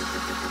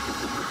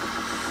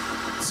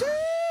to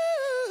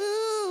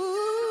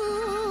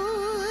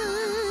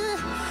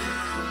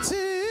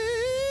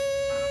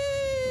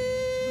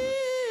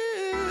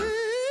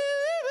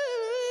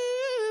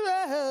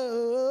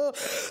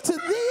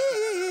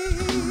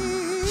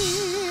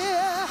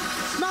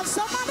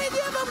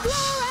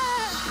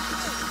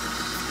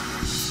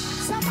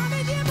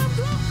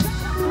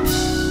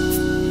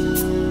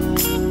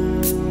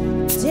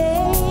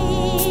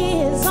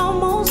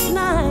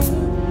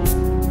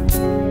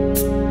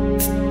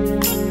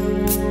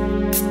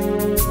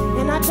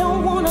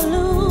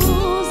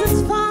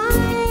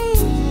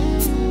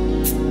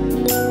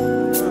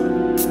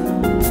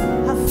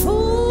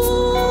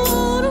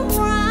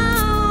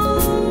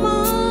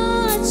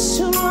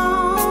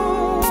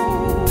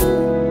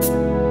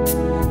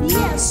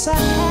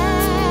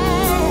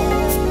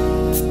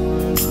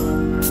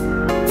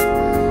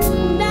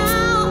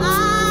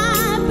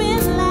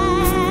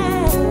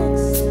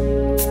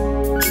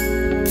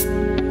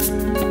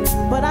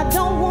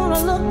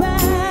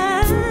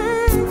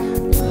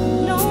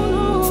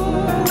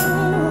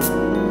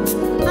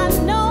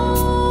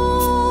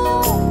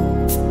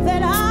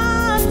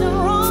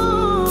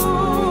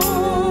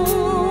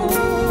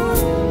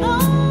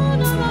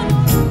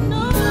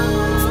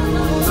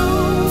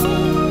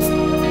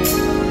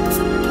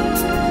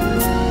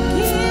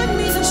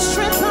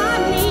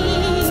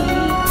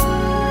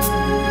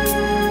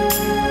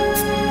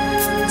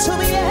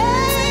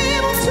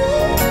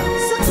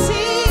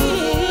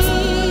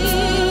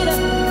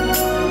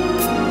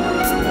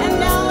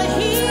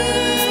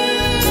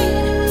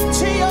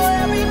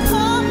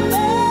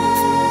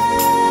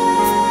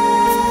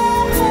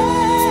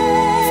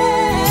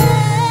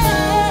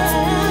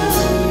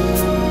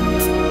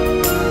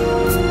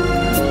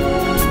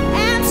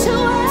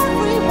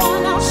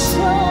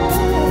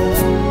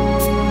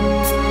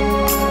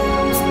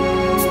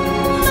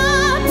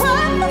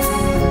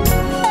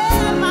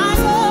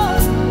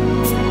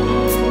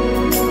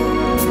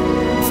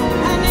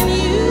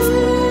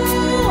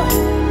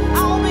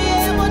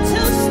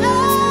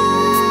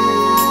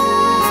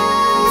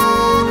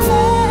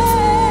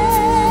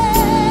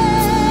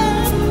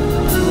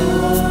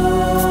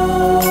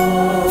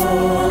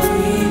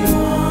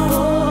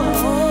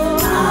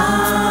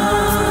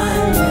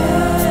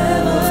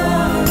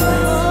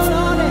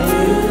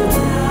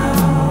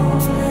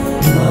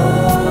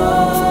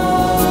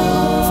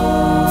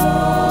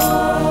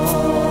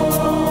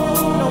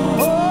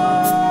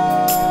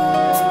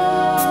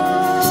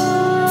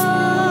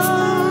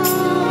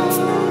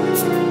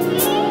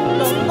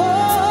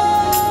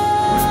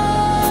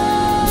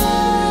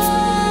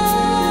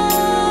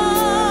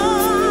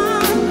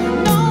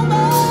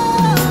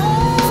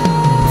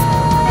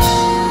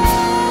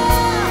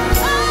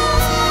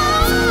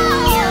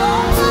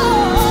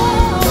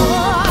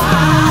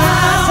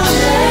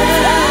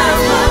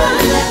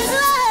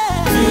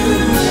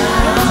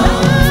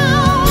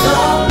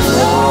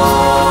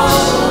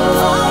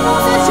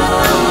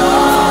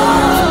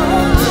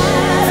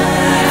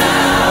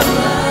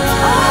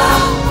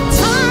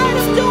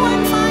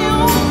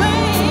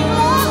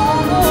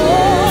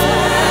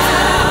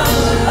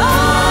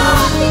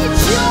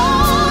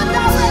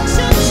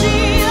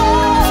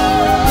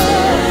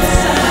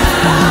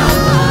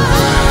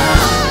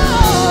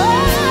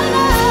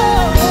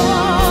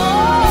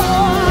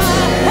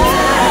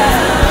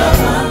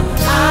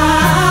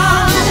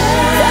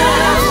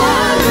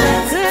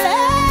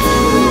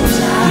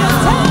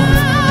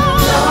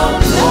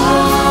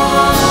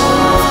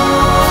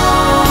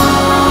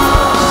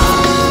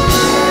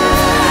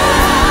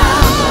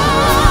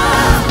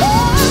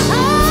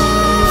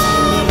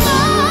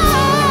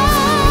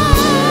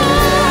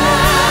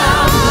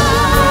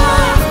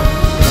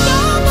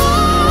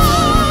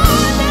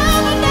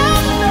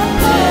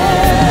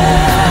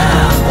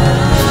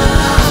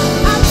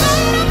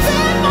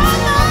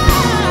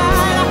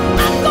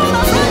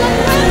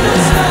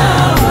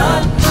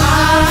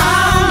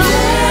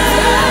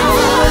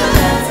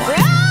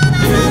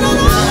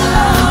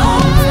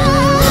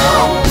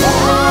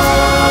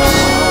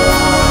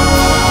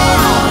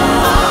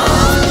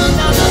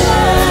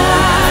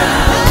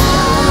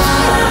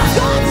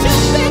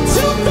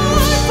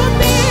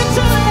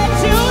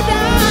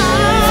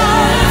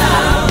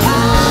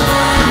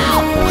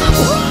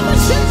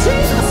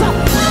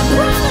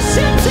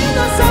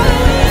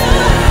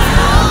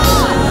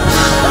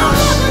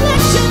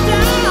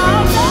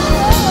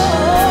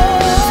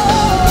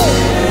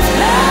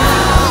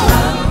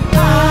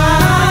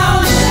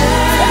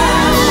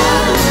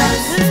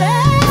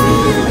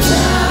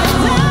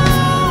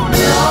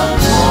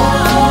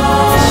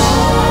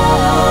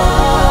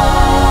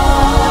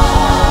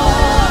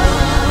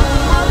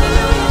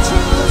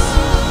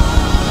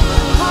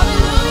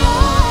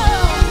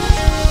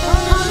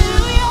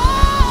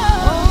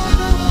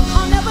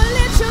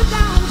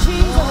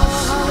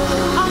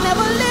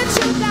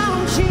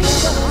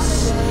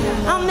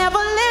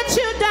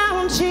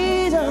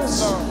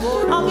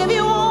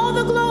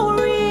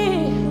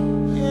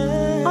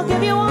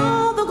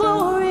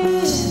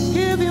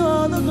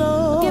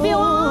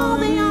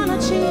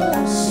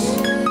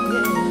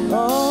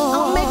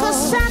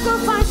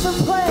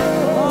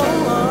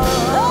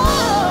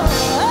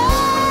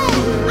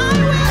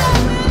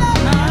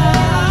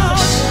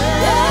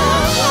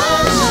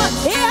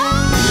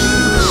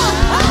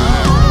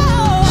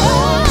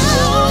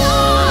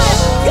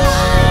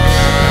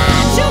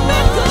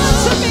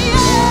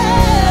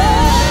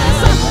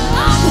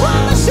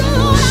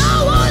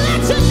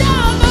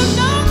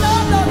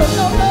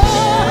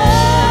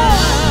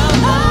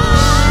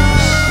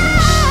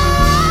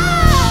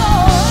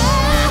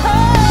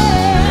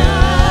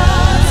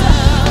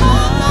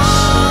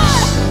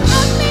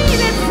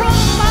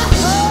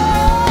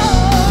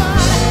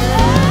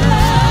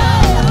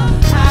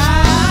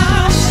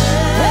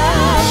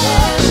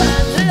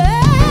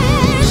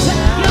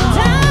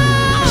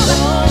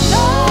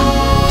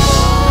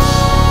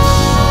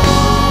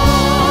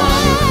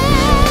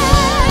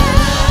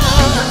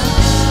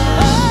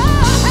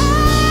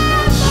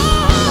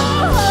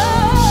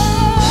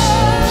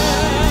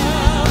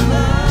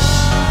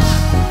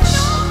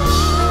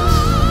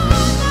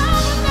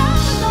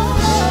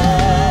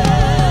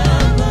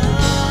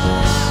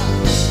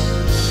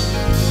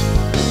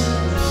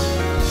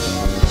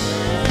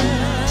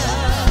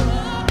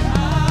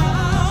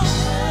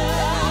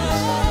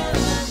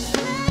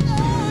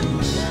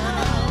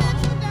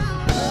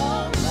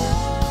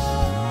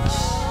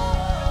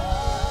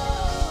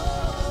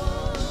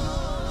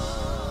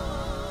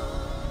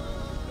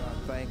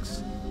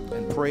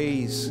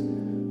praise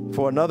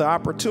for another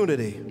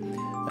opportunity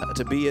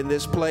to be in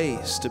this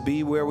place, to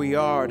be where we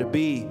are, to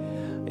be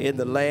in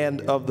the land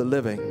of the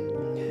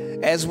living.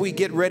 As we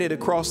get ready to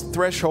cross the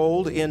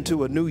threshold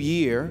into a new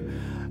year,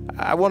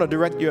 I want to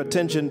direct your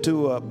attention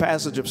to a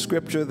passage of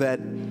scripture that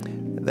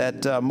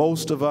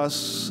most of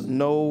us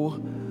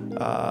know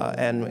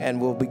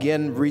and will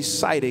begin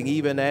reciting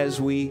even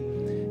as we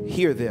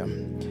hear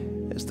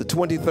them. It's the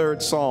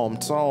 23rd Psalm,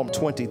 Psalm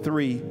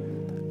 23.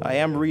 I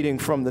am reading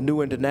from the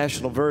New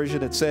International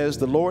Version. It says,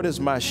 "The Lord is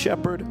my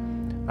shepherd,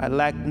 I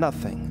lack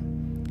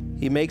nothing.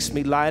 He makes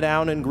me lie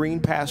down in green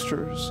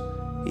pastures.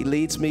 He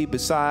leads me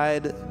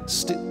beside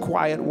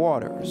quiet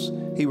waters.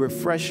 He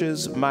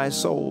refreshes my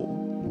soul.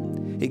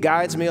 He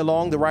guides me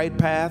along the right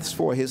paths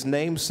for his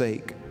name's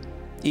sake.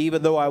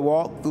 Even though I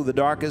walk through the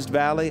darkest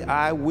valley,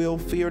 I will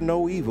fear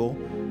no evil,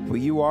 for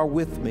you are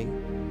with me.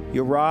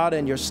 Your rod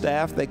and your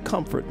staff, they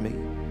comfort me.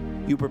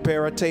 You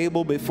prepare a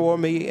table before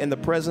me in the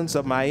presence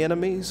of my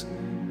enemies.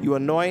 You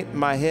anoint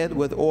my head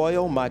with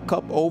oil, my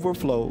cup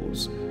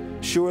overflows.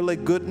 Surely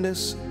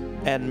goodness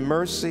and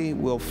mercy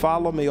will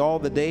follow me all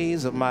the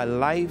days of my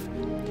life,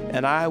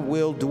 and I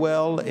will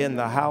dwell in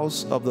the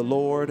house of the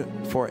Lord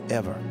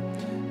forever."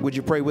 Would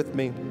you pray with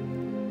me?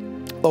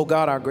 Oh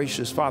God, our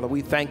gracious Father, we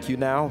thank you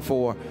now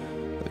for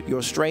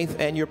your strength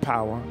and your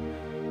power.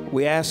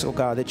 We ask, oh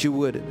God, that you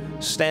would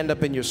stand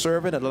up in your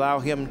servant and allow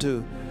him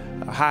to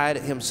hide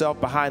himself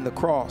behind the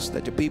cross,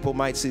 that your people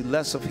might see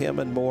less of him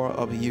and more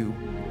of you.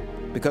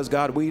 Because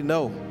God, we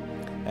know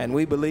and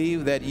we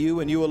believe that you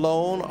and you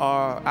alone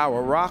are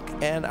our rock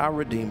and our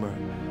redeemer.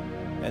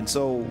 And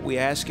so we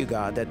ask you,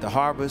 God, that the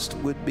harvest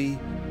would be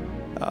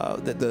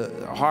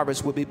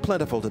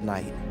plentiful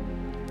tonight.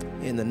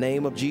 In the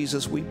name of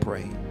Jesus we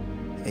pray.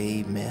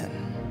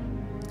 Amen.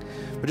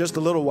 For just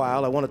a little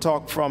while, I want to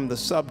talk from the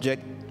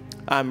subject,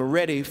 I'm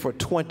ready for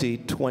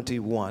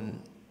 2021.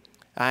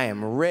 I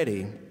am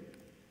ready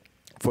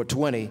for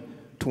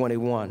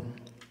 2021.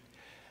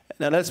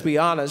 Now, let's be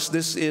honest,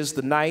 this is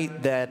the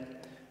night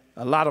that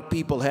a lot of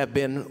people have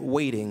been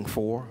waiting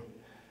for,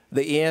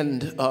 the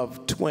end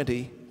of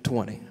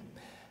 2020.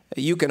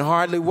 You can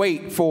hardly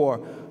wait for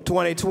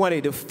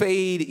 2020 to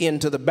fade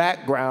into the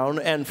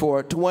background and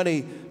for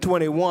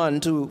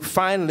 2021 to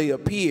finally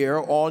appear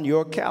on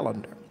your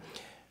calendar.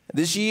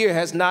 This year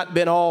has not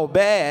been all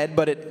bad,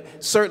 but it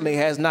certainly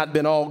has not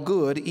been all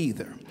good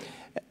either.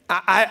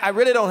 I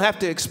really don't have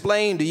to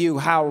explain to you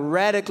how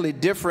radically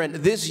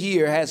different this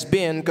year has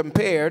been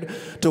compared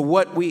to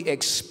what we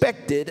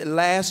expected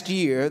last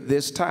year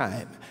this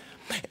time.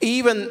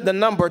 Even the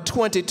number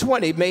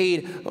 2020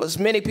 made as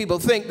many people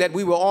think that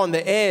we were on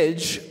the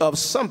edge of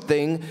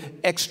something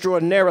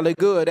extraordinarily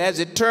good. As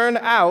it turned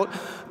out,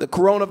 the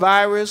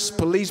coronavirus,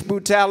 police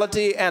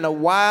brutality, and a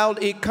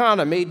wild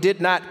economy did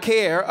not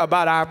care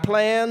about our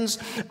plans,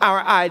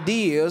 our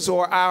ideas,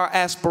 or our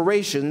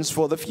aspirations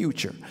for the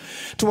future.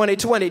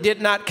 2020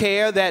 did not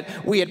care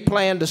that we had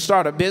planned to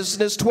start a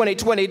business.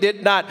 2020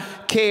 did not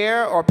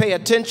care or pay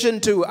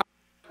attention to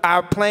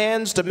our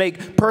plans to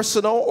make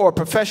personal or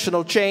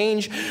professional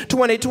change.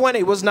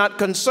 2020 was not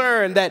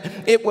concerned that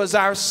it was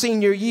our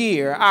senior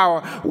year,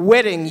 our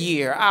wedding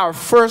year, our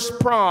first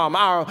prom,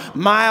 our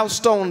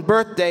milestone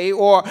birthday,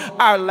 or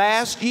our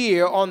last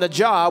year on the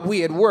job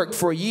we had worked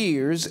for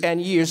years and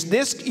years.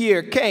 This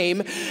year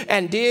came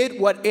and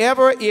did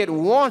whatever it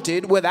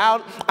wanted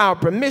without our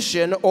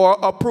permission or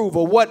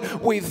approval.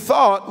 What we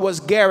thought was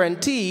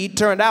guaranteed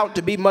turned out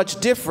to be much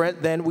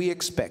different than we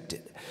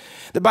expected.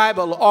 The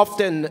Bible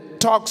often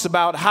talks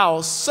about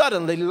how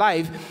suddenly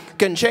life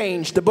can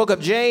change. The book of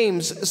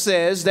James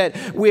says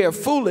that we are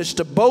foolish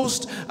to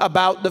boast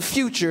about the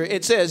future.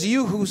 It says,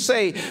 you who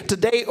say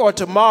today or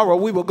tomorrow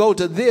we will go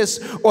to this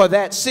or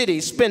that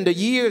city, spend a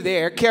year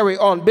there, carry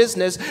on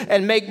business,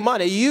 and make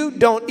money. You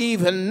don't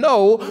even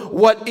know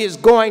what is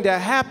going to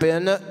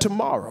happen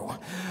tomorrow.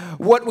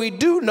 What we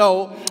do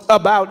know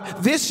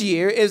about this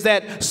year is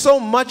that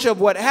so much of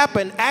what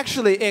happened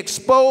actually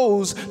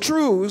exposed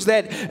truths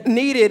that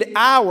needed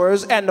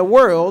ours and the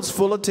world's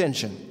full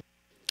attention.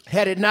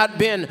 Had it not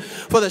been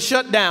for the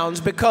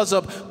shutdowns because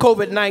of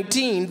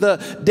COVID-19,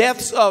 the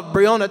deaths of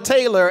Breonna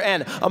Taylor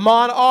and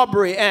Ahmaud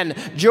Arbery and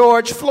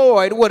George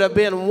Floyd would have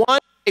been one,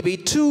 maybe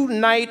two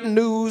night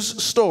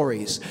news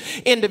stories.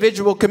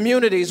 Individual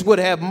communities would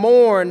have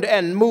mourned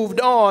and moved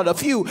on. A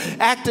few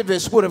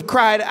activists would have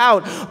cried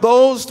out.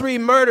 Those three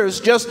murders,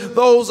 just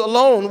those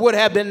alone, would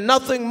have been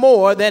nothing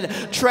more than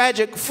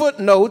tragic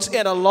footnotes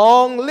in a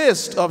long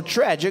list of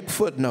tragic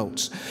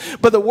footnotes.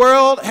 But the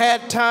world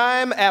had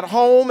time at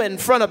home in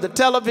front of the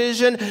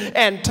television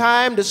and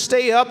time to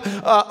stay up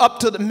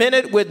to the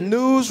minute with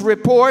news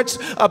reports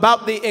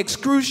about the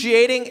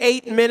excruciating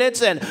 8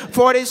 minutes and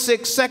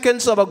 46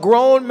 seconds of a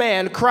grown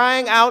man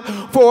crying out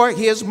for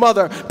his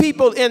mother.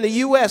 People in the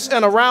U.S.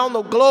 and around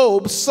the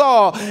globe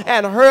saw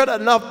and heard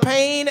enough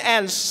pain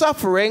and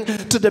suffering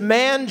to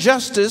demand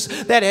justice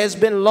that has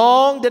been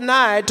long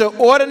denied to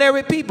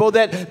ordinary people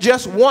that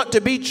just want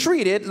to be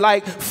treated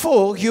like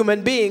full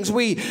human beings.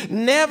 We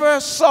never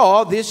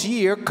saw this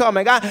year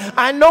coming.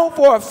 I know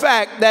for a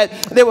fact that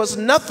there was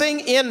nothing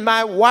in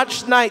my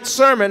watch night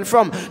sermon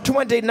from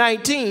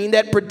 2019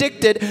 that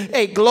predicted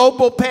a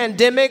global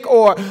pandemic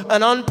or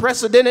an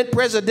unprecedented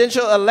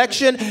presidential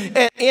election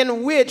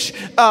in which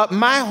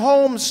my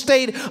home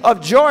state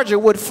of Georgia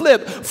would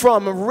flip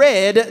from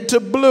red to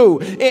blue.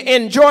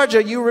 In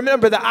Georgia, you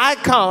remember the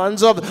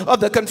icons of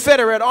the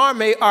Confederate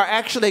Army are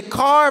actually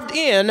carved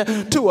in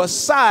to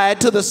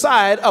the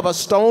side of a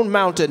stone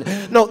mountain.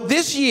 No,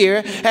 this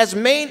year has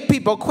made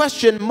people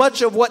question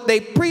much of what they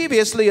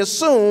previously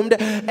assumed,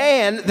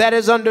 and that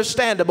is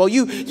understandable.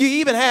 You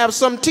even have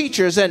some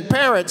teachers and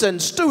parents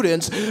and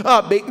students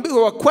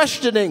who are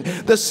questioning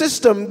the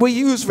system we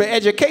use for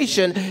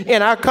education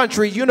in our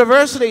country.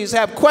 Universities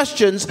have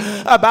questions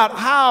about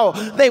how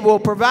they will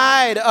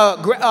provide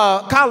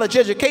college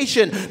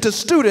education to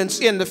students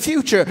in the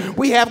future.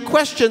 We have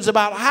questions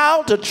about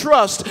how to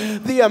trust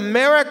the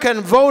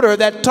American voter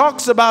that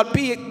talks about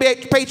being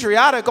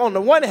patriotic on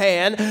the one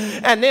hand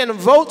and then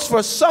votes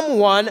for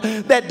someone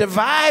that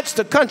divides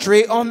the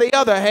country on the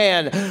other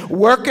hand.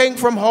 Working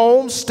from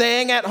home,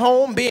 staying at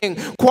home, being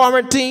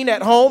quarantined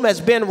at home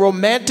has been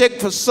romantic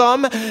for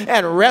some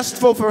and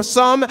restful for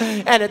some,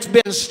 and it's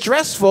been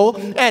stressful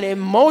and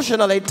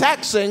emotionally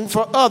taxing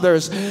for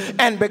others.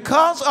 And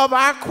because of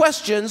our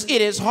questions,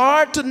 it is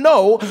hard to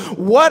know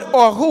what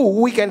or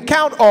who we can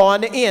count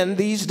on in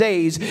these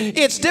days.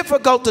 It's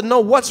difficult to know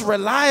what's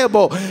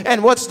reliable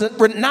and what's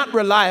not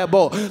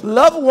reliable.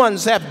 Loved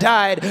ones have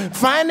died.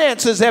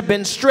 Finances have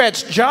been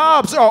stretched.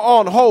 Jobs are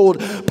on hold.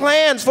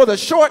 Plans for the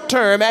short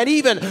term and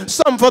even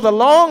some for the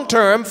long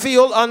term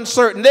feel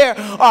uncertain. There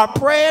are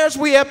prayers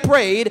we have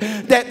prayed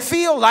that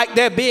feel like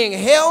they're being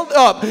held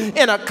up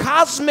in a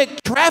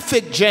cosmic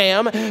traffic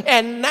jam,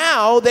 and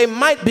now they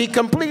might be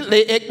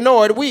completely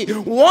ignored. We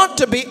want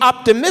to be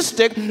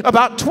optimistic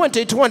about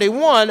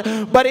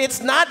 2021, but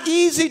it's not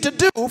easy to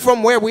do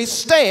from where we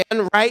stand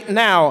right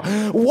now.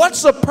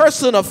 What's a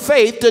person of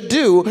faith to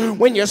do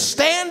when you're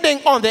standing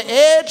on the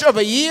edge of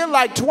a year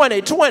like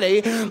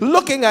 2020,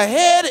 looking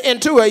ahead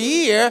into a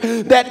year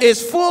that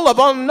is full of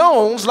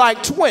unknowns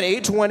like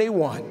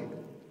 2021?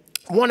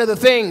 One of the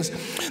things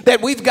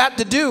that we've got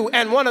to do,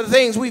 and one of the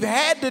things we've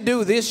had to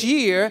do this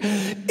year,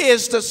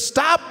 is to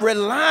stop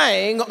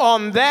relying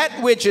on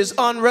that which is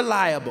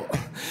unreliable.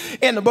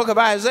 In the book of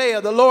Isaiah,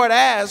 the Lord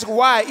asks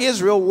why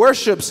Israel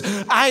worships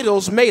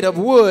idols made of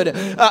wood.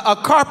 A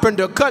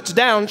carpenter cuts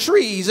down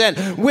trees,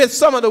 and with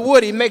some of the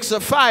wood he makes a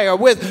fire.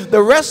 With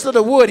the rest of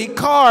the wood he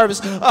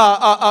carves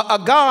a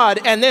god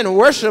and then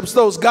worships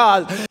those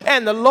gods.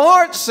 And the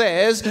Lord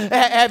says,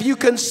 have you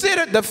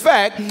considered the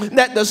fact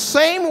that the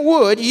same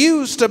wood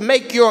used to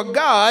make your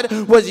God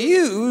was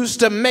used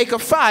to make a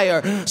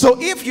fire?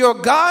 So if your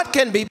God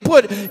can be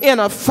put in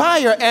a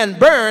fire and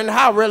burn,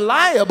 how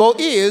reliable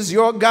is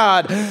your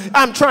God?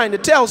 I'm trying to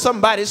tell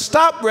somebody,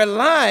 stop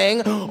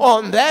relying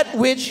on that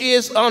which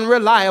is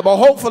unreliable.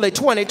 Hopefully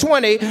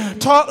 2020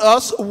 taught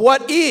us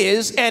what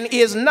is and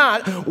is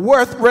not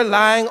worth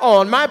relying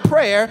on. My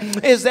prayer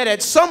is that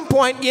at some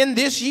point in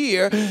this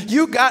year,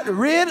 you got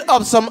rid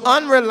of some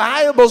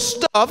unreliable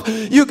stuff.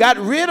 You got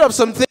rid of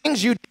some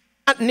things you do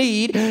not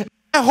need.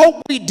 I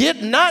hope we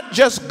did not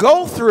just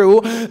go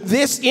through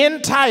this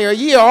entire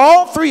year,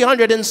 all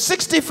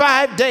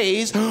 365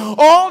 days,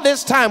 all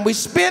this time we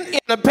spent in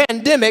the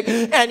pandemic,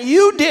 and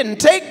you didn't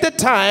take the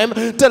time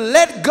to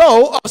let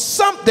go of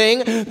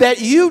something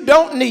that you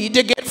don't need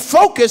to get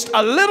focused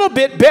a little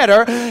bit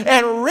better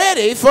and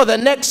ready for the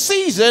next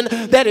season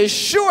that is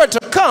sure to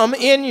come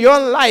in your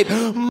life.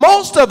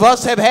 Most of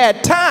us have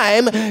had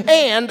time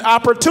and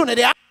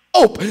opportunity. I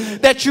hope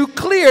that you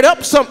cleared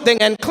up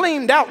something and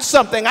cleaned out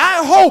something.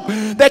 I hope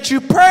that you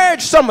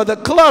purged some of the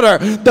clutter,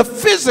 the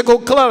physical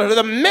clutter,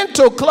 the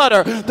mental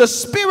clutter, the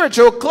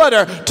spiritual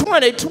clutter.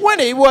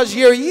 2020 was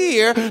your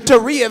year to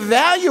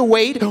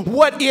reevaluate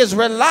what is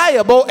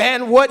reliable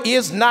and what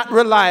is not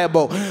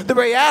reliable. The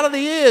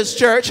reality is,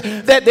 church,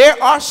 that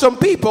there are some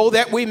people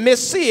that we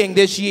miss seeing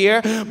this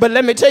year, but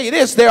let me tell you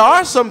this, there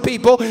are some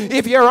people,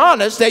 if you're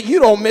honest, that you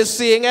don't miss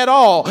seeing at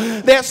all.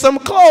 There's some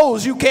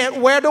clothes you can't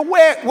wait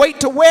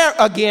to wear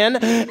again,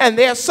 and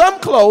there's some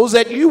clothes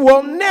that you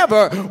will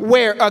never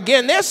wear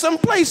again. There's some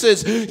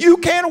places you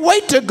can't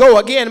wait to go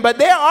again, but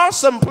there are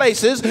some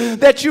places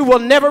that you will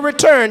never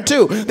return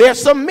to.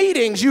 There's some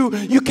meetings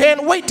you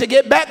can't wait to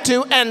get back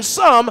to, and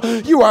some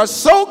you are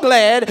so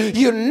glad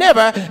you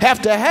never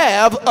have to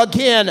have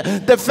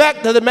again. The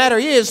fact of the matter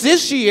is,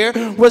 this year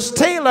was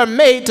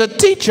tailor-made to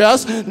teach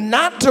us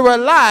not to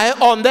rely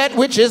on that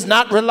which is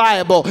not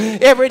reliable.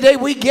 Every day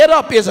we get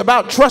up is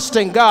about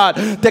trusting God.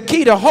 The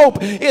key to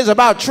hope is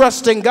about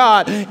trusting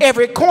God.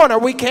 Every corner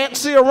we can't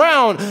see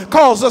around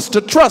calls us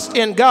to trust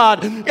in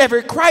God.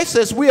 Every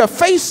crisis we are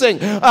facing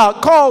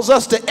calls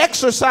us to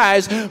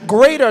exercise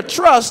greater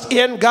trust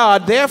in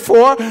God.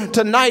 Therefore,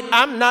 tonight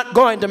I'm not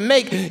going to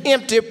make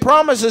empty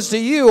promises to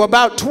you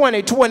about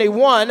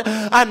 2021.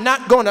 I'm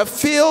not going to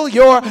fill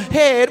your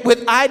head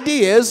with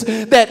ideas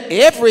that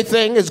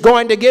everything is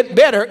going to get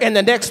better in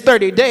the next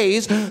 30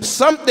 days.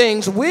 Some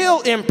things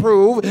will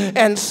improve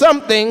and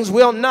some things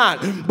will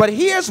not. But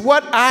here's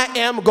what I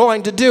am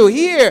going to do.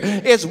 Here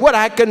is what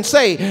I can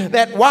say,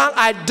 that while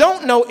I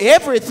don't know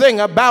everything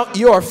about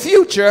your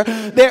future,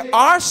 there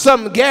are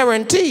some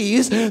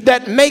guarantees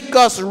that make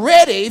us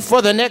ready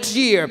for the next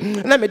year.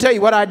 Let me tell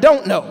you what I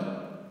don't know.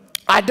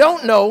 I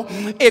don't know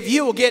if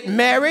you will get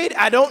married.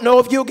 I don't know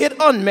if you'll get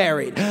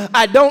unmarried.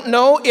 I don't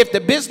know if the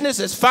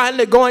business is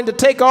finally going to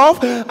take off.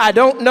 I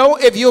don't know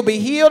if you'll be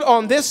healed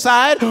on this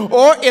side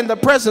or in the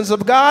presence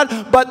of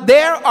God. But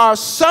there are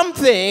some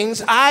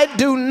things I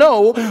do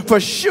know for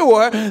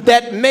sure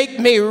that make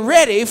me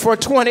ready for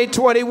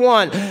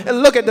 2021.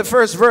 And look at the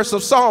first verse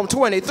of Psalm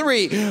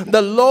 23.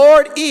 The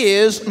Lord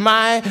is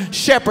my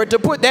shepherd. To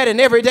put that in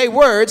everyday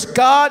words,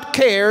 God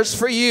cares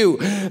for you.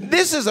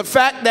 This is a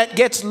fact that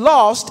gets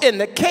lost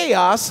in the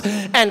chaos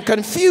and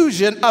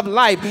confusion of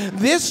life.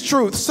 This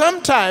truth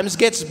sometimes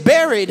gets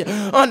buried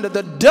under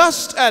the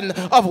dust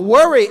of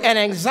worry and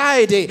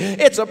anxiety.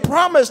 It's a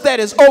promise that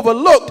is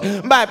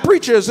overlooked by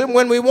preachers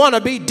when we want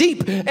to be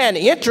deep and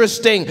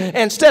interesting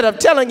instead of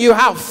telling you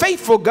how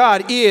faithful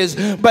God is.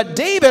 But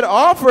David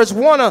offers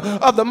one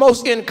of the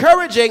most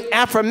encouraging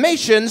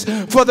affirmations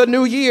for the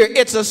new year.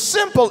 It's a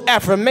simple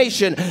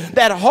affirmation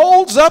that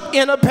holds up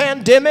in a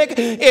pandemic.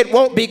 It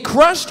won't be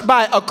crushed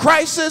by a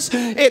crisis.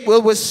 It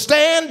will withstand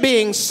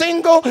being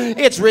single.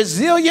 It's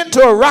resilient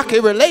to a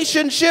rocky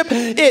relationship.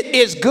 It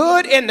is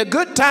good in the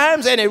good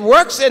times and it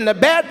works in the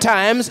bad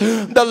times.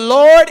 The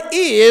Lord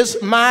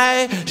is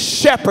my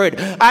shepherd.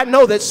 I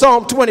know that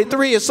Psalm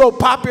 23 is so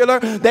popular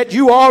that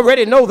you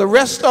already know the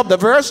rest of the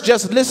verse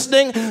just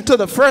listening to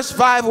the first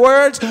 5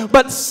 words,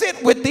 but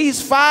sit with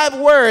these 5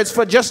 words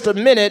for just a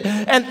minute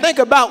and think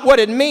about what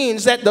it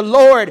means that the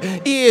Lord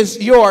is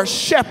your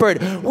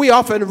shepherd. We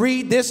often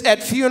read this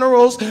at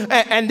funerals,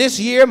 and this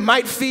year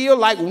might feel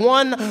like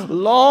one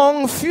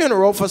long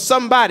funeral for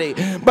somebody.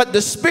 But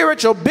the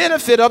spiritual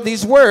benefit of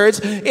these words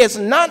is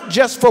not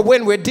just for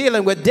when we're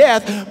dealing with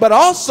death, but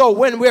also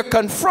when we're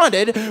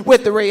confronted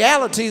with the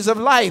realities of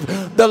life.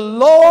 The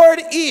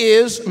Lord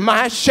is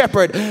my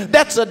shepherd.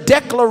 That's a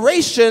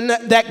declaration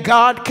that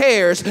God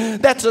cares.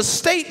 That's a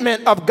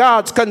statement of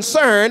God's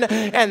concern,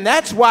 and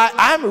that's why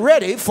I'm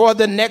ready for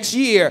the next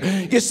year.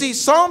 You see,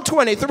 Psalm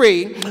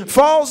 23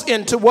 falls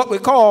into what we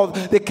call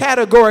the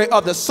category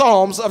of the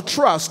Psalms of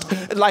trust,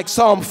 like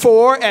Psalm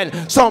 4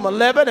 and Psalm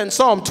 11 and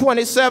Psalm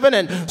 27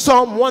 and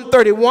Psalm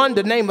 131,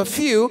 to name a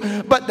few.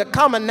 But the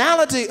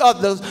commonality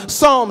of the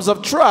Psalms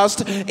of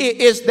trust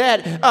is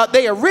that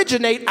they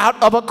originate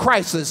out of a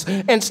crisis.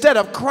 Instead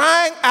of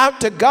crying out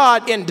to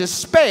God in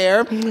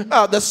despair,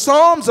 the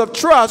Psalms of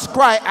trust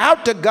cry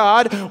out to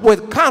God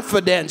with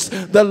confidence.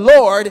 The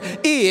Lord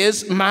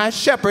is my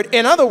shepherd.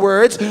 In other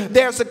words,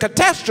 there's a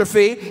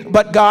catastrophe,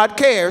 but God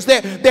cares.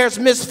 There's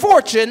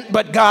misfortune,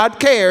 but God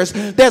cares.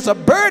 There's a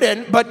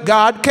burden, but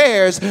God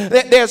cares.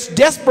 There's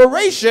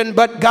desperation,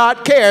 but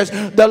God cares.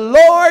 The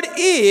Lord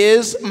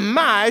is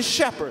my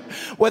shepherd.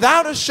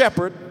 Without a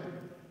shepherd,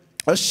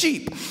 a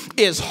sheep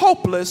is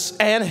hopeless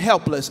and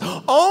helpless.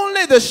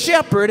 Only the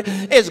shepherd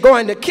is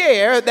going to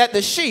care that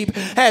the sheep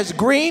has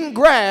green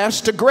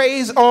grass to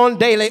graze on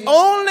daily.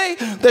 Only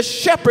the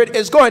shepherd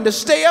is going to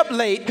stay up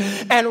late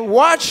and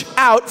watch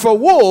out for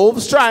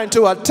wolves trying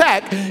to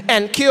attack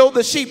and kill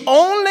the sheep.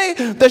 Only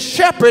the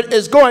shepherd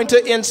is going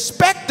to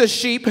inspect the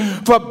sheep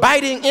for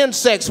biting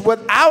insects.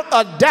 Without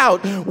a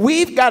doubt,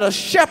 we've got a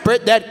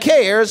shepherd that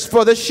cares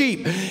for the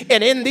sheep.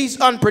 And in these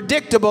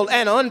unpredictable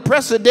and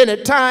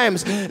unprecedented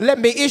times, let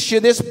me issue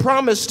this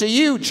promise to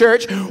you,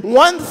 church.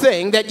 One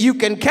thing that you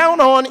can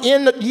count on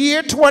in the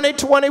year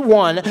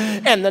 2021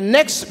 and the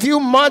next few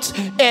months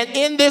and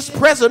in this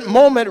present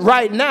moment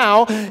right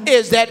now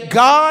is that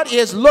God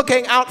is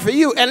looking out for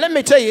you. And let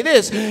me tell you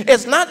this,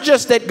 it's not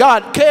just that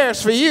God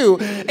cares for you,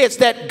 it's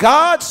that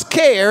God's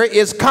care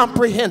is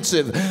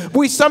comprehensive.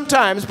 We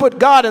sometimes put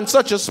God in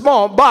such a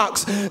small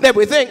box that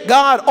we think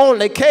God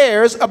only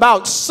cares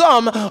about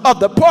some of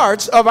the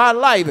parts of our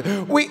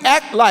life. We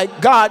act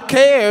like God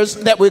cares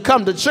that we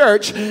come to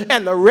church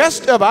and the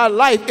rest of our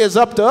life is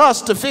up to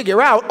us to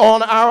figure out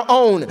on our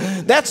own.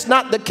 That's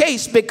not the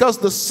case, because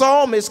the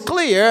psalm is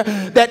clear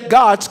that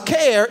God's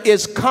care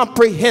is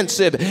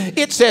comprehensive.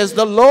 It says,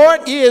 the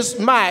Lord is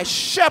my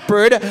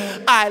shepherd,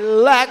 I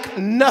lack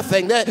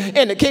nothing.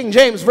 In the King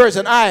James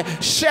Version, I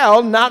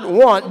shall not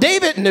want.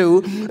 David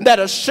knew that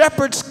a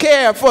shepherd's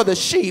care for the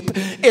sheep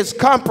is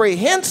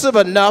comprehensive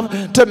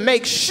enough to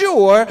make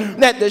sure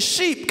that the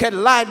sheep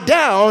can lie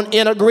down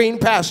in a green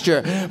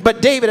pasture.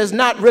 But David is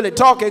not really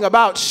talking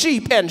about about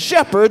sheep and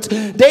shepherds.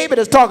 David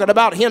is talking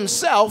about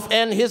himself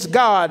and his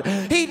God.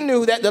 He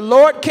knew that the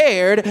Lord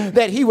cared,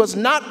 that he was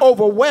not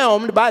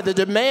overwhelmed by the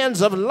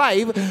demands of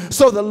life.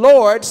 So the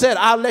Lord said,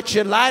 I'll let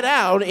you lie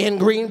down in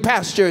green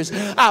pastures.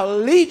 I'll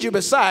lead you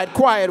beside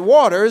quiet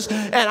waters,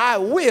 and I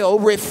will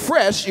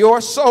refresh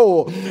your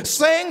soul.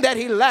 Saying that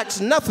he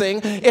lacks nothing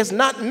is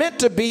not meant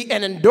to be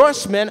an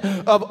endorsement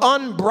of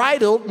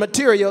unbridled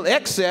material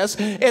excess.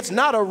 It's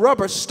not a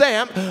rubber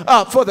stamp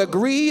for the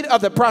greed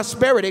of the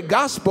prosperity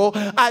gospel.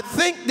 I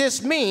think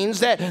this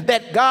means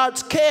that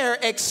God's care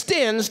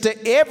extends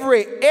to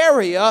every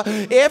area,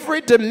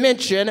 every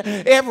dimension,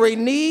 every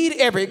need,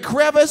 every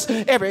crevice,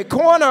 every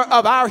corner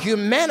of our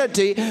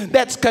humanity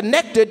that's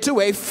connected to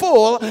a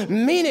full,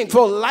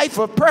 meaningful life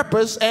of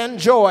purpose and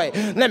joy.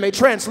 Let me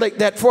translate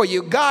that for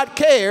you. God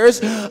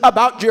cares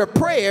about your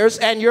prayers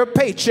and your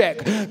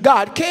paycheck.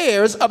 God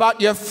cares about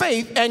your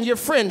faith and your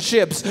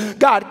friendships.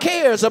 God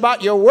cares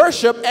about your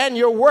worship and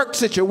your work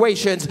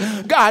situations.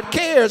 God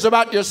cares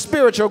about your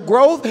spiritual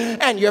growth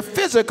and your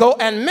physical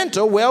and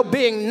mental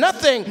well-being.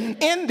 Nothing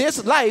in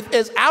this life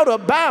is out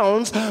of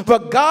bounds for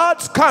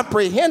God's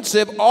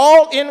comprehensive,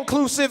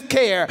 all-inclusive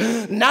care.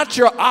 Not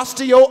your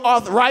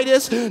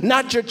osteoarthritis,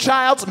 not your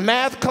child's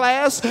math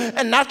class,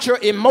 and not your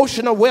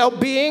emotional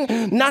well-being,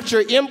 not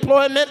your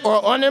employment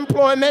or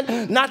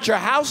unemployment, not your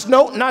house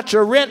note, not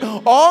your rent.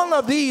 All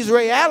of these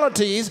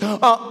realities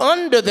are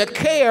under the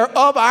care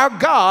of our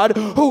God,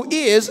 who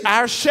is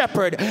our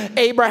shepherd.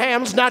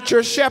 Abraham's not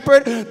your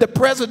shepherd. The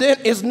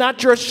president is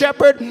not your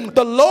shepherd.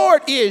 The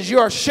Lord is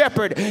your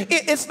shepherd.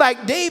 It's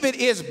like David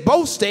is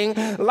boasting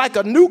like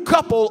a new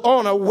couple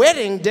on a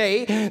wedding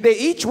day.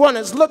 Each one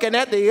is looking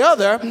at the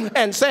other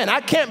and saying,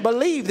 I can't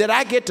believe that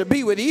I get to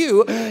be with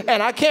you,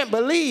 and I can't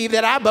believe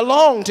that I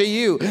belong to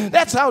you.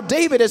 That's how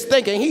David is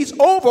thinking. He's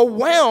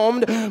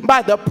overwhelmed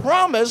by the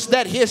promise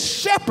that his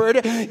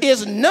shepherd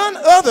is none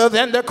other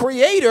than the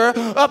creator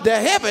of the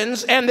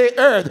heavens and the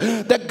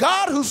earth, the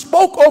God who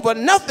spoke over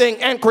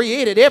nothing and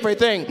created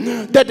everything,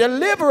 the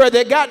deliverer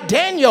that got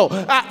Daniel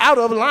out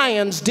of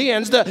lions'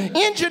 dens, the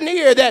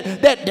engineer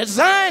that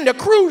designed a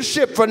cruise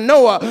ship for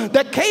Noah,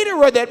 the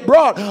caterer that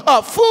brought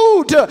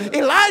food to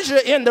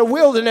Elijah in the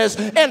wilderness.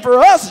 And for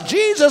us,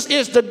 Jesus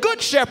is the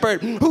good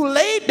shepherd who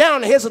laid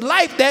down his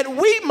life that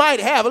we might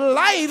have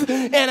life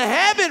and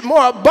have it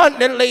more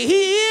abundantly.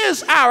 He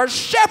is our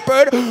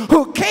shepherd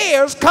who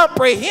cares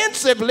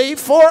comprehensively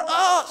for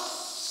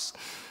us.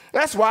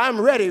 That's why I'm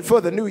ready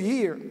for the new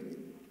year.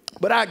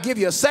 But I'll give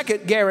you a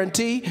second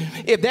guarantee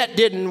if that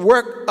didn't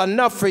work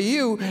enough for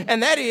you,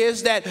 and that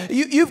is that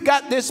you've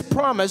got this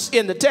promise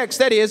in the text.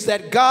 That is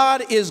that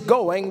God is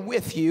going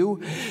with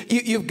you.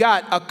 You've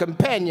got a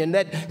companion,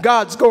 that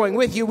God's going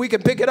with you. We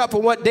can pick it up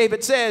from what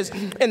David says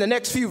in the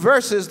next few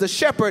verses. The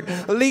shepherd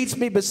leads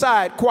me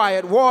beside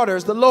quiet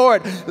waters. The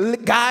Lord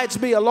guides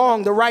me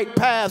along the right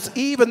paths.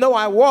 Even though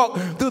I walk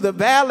through the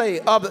valley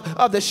of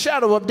the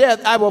shadow of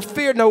death, I will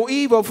fear no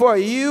evil, for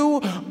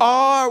you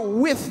are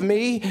with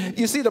me.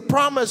 You see, the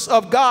promise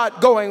of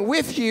God going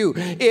with you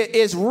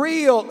is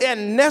real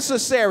and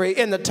necessary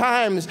in the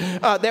times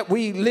that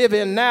we live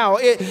in now.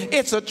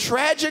 It's a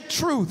tragic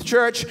truth,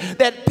 church,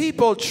 that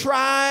people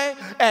try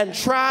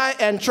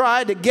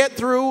to get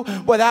through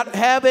without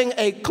having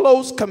a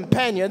close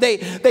companion.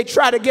 They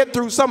try to get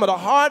through some of the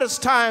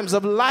hardest times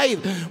of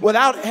life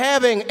without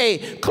having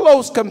a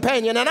close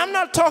companion. And I'm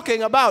not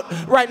talking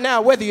about right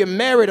now whether you're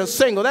married or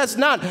single. That's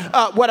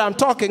not what I'm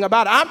talking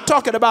about. I'm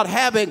talking about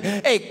having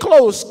a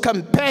close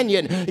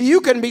companion. You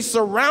can be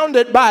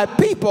surrounded by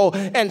people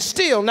and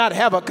still not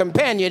have a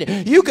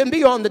companion. You can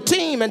be on the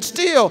team and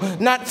still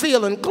not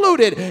feel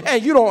included,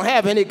 and you don't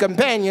have any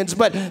companions.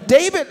 But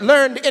David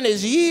learned in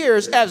his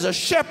years as a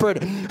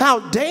shepherd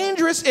how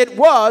dangerous it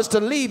was to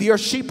leave your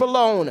sheep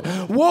alone.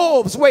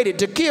 Wolves waited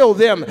to kill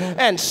them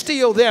and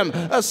steal them.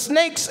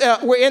 Snakes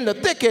were in the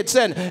thickets,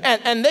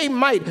 and they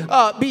might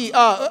be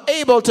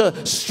able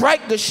to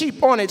strike the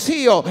sheep on its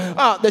heel.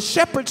 The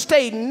shepherd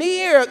stayed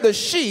near the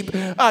sheep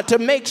to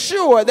make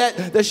sure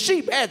that the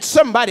sheep had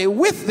somebody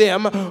with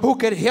them who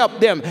could help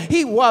them.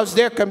 He was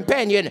their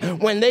companion.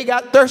 When they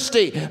got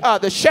thirsty,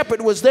 the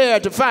shepherd was there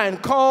to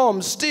find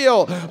calm,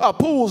 still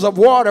pools of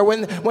water.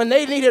 When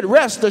they needed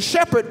rest, the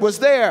shepherd was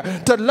there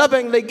to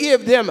lovingly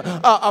give them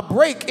a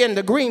break in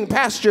the green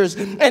pastures.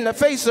 In the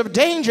face of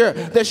danger,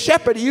 the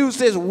shepherd used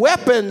his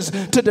weapons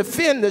to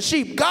defend the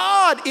sheep.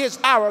 God is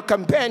our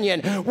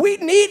companion. We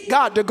need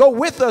God to go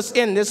with us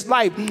in this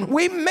life.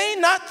 We may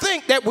not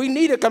think that we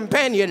need a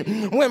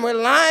companion when we're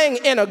lying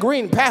in a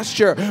green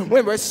pasture,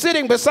 when we're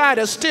sitting beside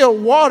a still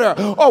water,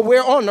 or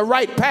we're on the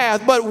right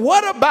path. But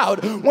what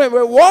about when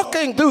we're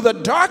walking through the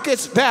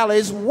darkest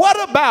valleys?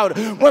 What about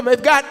when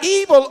we've got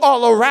evil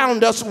all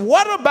around us?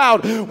 What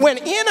about when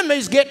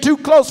enemies get too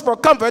close for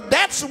comfort?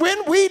 That's when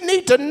we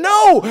need to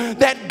know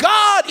that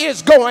God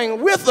is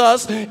going with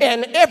us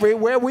and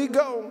everywhere we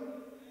go.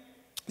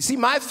 See,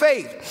 my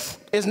faith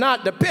is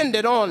not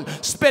dependent on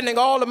spending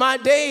all of my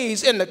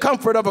days in the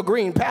comfort of a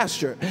green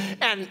pasture.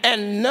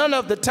 and none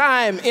of the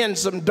time in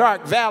some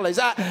dark valleys.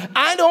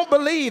 I don't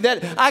believe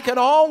that I can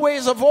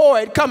always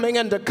avoid coming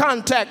into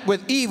contact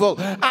with evil.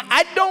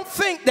 I don't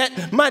think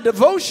that my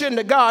devotion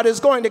to God is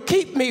going to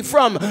keep me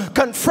from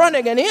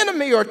confronting an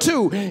enemy or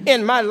two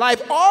in my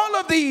life. All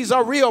of these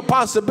are real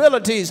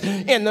possibilities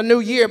in the new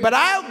year, but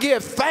I'll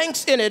give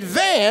thanks in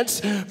advance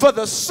for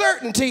the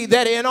certainty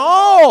that in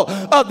all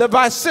of the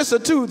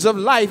vicissitudes of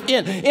life,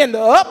 in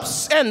the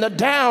ups and the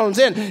downs,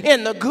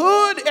 in the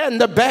good and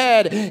the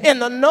bad, in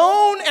the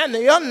known and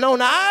the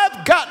unknown,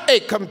 I've got a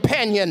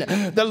companion.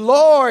 The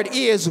Lord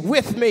is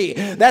with me.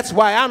 That's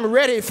why I'm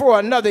ready for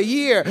another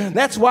year.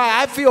 That's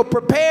why I feel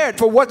prepared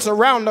for what's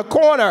around the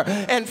corner.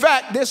 In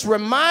fact, this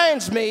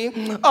reminds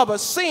me of a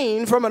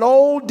scene from an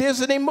old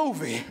Disney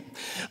movie.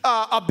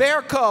 A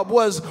bear cub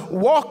was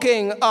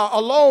walking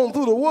alone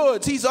through the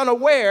woods. He's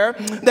unaware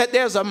that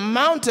there's a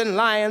mountain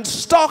lion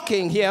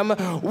stalking him,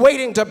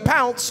 waiting to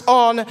pounce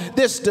on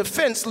this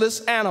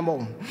defenseless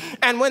animal.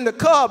 And when the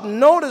cub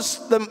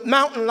noticed the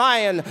mountain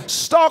lion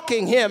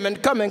stalking him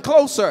and coming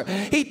closer,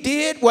 he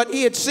did what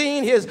he had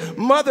seen his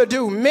mother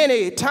do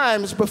many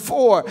times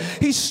before.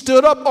 He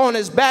stood up on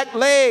his back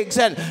legs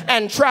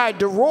and tried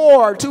to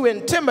roar to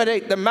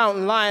intimidate the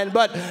mountain lion.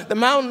 But the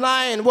mountain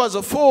lion was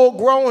a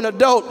full-grown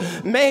adult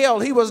male.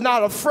 He was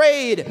not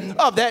afraid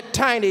of that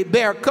tiny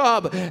bear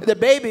cub. The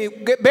baby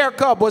bear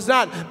cub was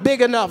not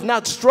big enough,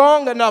 not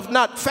strong enough,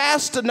 not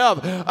fast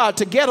enough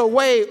to get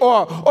away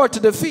or to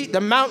defeat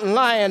the mountain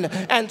lion.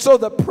 And so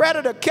the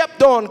predator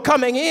kept on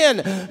coming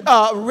in,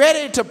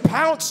 ready to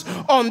pounce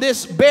on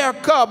this bear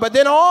cub. But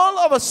then all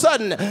of a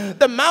sudden,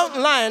 the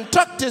mountain lion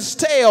tucked his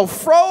tail,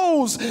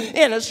 froze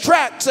in his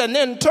tracks, and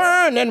then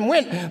turned and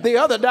went the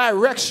other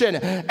direction.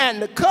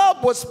 And the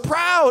cub was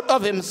proud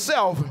of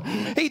himself.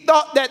 He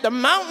thought that the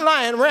mountain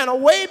lion ran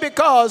away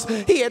because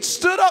he had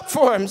stood up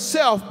for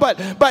himself, but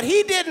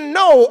he didn't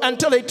know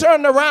until he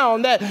turned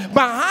around that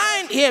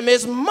behind him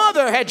his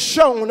mother had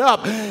shown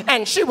up,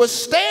 and she was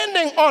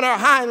standing on her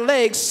hind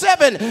legs,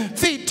 7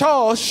 feet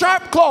tall,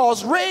 sharp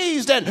claws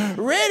raised and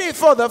ready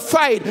for the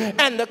fight.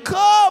 And the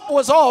cub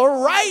was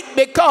all right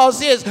because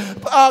his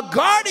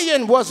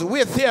guardian was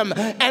with him.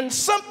 And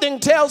something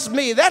tells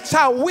me that's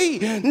how we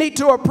need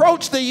to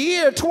approach the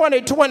year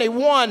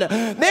 2021.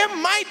 There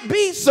might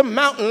be some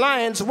mountain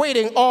lions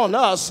waiting on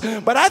us,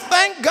 but I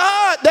thank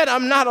God that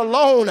I'm not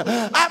alone.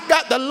 I've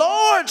got the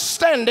Lord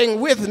standing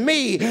with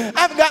me.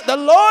 I've got the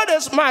Lord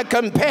as my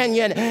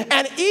companion.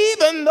 And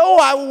even though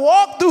I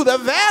walk through the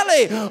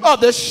valley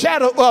of the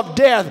shadow of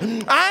death,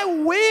 I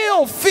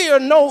will fear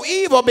no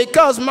evil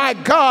because my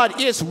God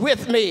is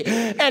with me.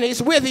 And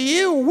he's with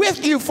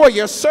you for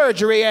your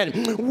surgery,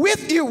 and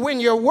with you when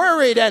you're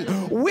worried,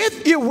 and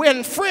with you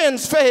when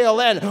friends fail,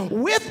 and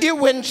with you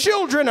when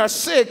children are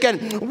sick,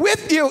 and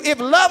with you if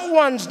loved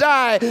ones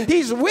die.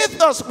 He's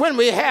with us when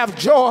we have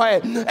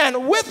joy,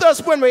 and with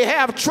us when we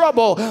have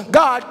trouble.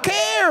 God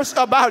cares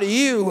about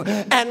you,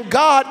 and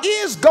God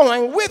is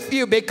going with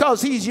you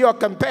because he's your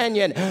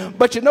companion.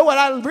 But you know what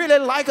I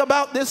really like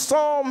about this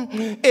psalm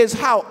is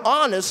how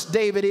honest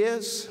David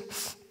is.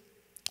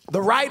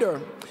 The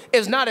writer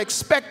is not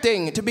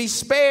expecting to be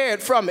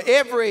spared from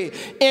every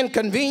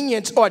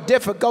inconvenience or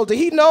difficulty.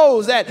 He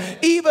knows that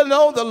even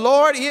though the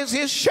Lord is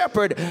his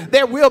shepherd,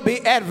 there will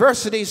be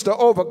adversities to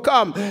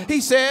overcome.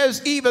 He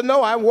says, even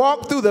though I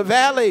walk through the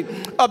valley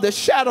of the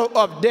shadow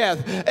of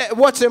death,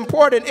 what's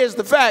important is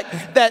the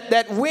fact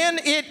that when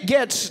it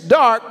gets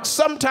dark,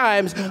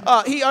 sometimes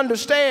he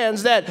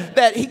understands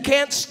that he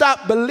can't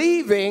stop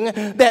believing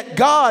that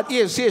God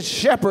is his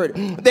shepherd.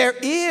 There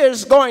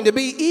is going to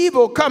be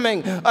evil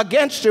coming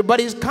against you, but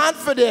he's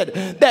confident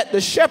that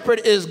the shepherd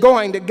is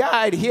going to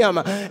guide him.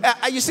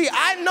 You see,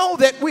 I know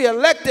that we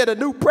elected a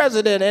new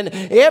president,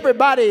 and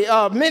everybody,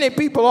 many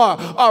people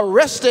are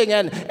resting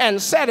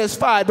and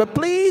satisfied, but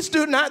please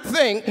do not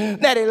think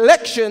that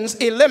elections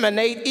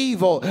eliminate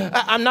evil.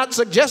 I'm not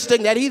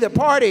suggesting that either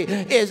party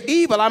is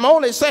evil. I'm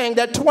only saying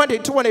that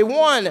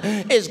 2021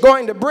 is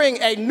going to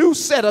bring a new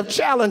set of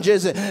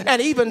challenges,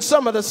 and even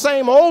some of the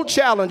same old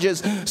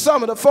challenges.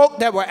 Some of the folk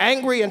that were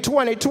angry in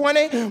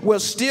 2020 will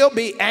still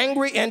be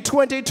angry in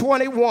 2021.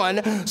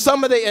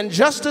 Some of the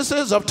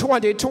injustices of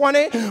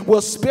 2020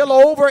 will spill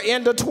over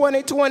into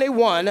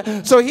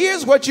 2021. So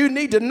here's what you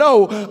need to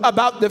know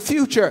about the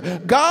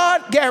future.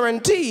 God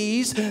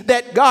guarantees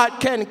that God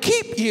can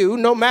keep you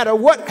no matter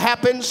what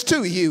happens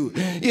to you.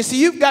 You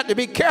see, you've got to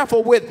be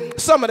careful with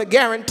some of the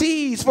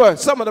guarantees for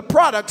some of the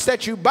products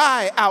that you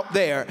buy out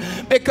there,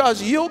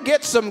 because you'll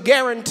get some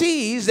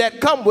guarantees that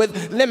come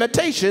with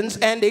limitations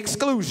and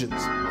exclusions.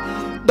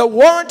 The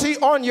warranty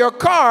on your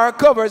car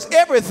covers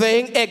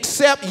everything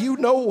except you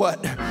know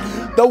what.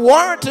 The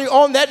warranty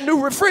on that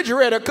new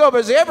refrigerator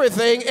covers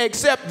everything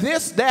except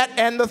this, that,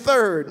 and the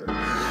third.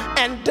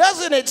 And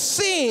doesn't it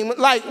seem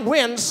like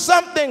when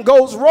something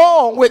goes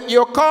wrong with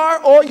your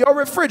car or your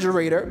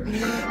refrigerator,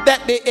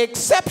 that the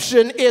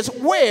exception is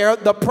where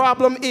the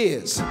problem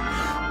is?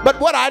 But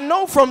what I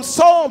know from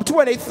Psalm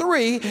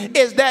 23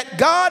 is that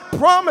God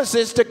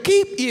promises to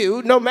keep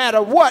you no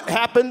matter what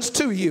happens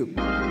to you.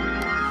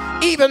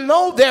 Even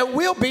though there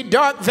will be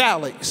dark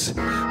valleys,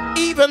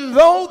 even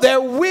though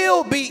there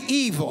will be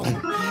evil,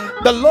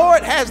 the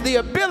Lord has the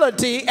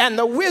ability and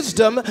the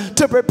wisdom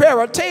to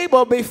prepare a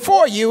table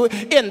before you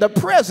in the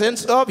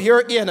presence of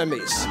your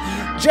enemies.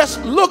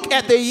 Just look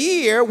at the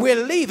year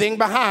we're leaving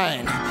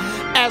behind.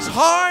 As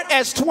hard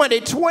as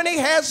 2020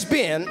 has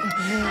been,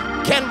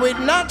 can we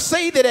not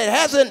say that it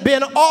hasn't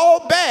been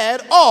all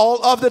bad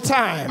all of the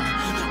time?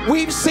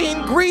 We've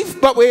seen grief,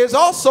 but we've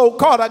also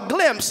caught a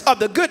glimpse of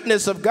the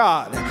goodness of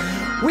God.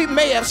 We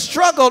may have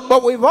struggled,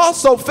 but we've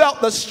also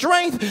felt the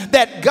strength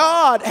that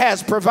God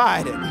has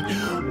provided.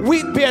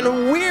 We've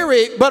been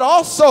weary, but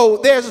also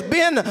there's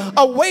been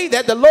a way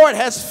that the Lord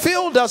has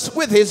filled us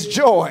with his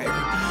joy.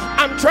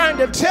 I'm trying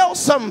to tell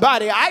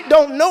somebody, I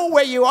don't know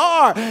where you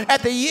are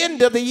at the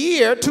end of the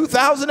year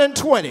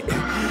 2020.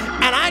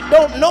 And I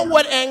don't know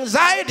what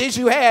anxieties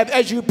you have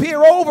as you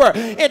peer over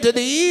into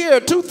the year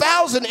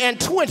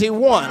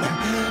 2021.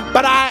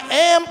 But I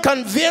am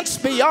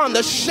convinced beyond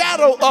the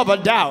shadow of a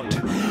doubt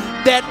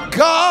that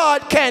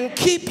God can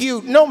keep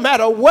you no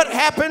matter what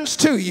happens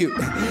to you.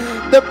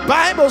 The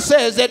Bible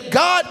says that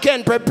God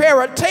can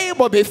prepare a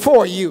table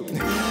before you,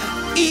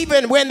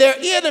 even when there are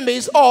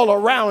enemies all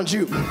around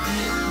you.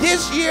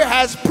 This year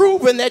has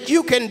proven that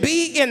you can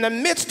be in the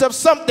midst of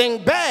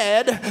something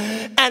bad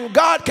and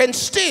God can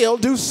still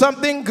do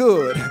something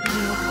good.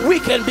 We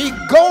can be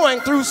going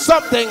through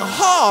something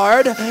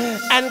hard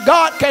and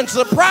God can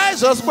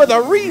surprise us with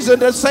a reason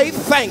to say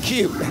thank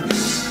you.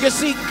 You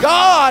see,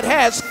 God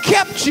has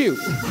kept you,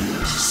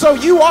 so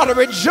you ought to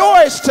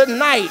rejoice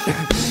tonight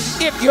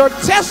if your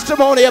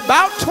testimony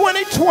about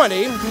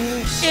 2020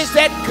 is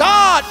that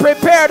God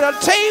prepared a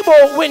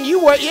table when you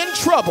were in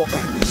trouble.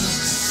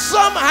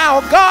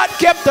 Somehow God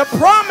kept the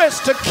promise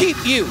to keep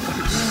you.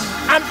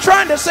 I'm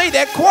trying to say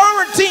that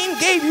quarantine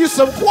gave you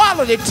some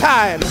quality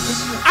time.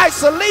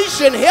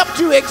 Isolation helped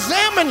you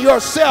examine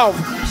yourself.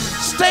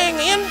 Staying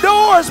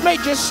indoors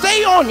made you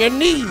stay on your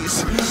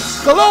knees.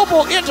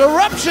 Global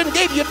interruption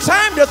gave you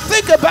time to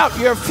think about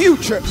your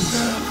future.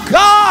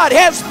 God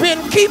has been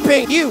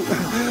keeping you.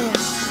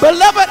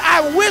 Beloved,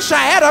 I wish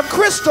I had a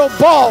crystal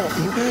ball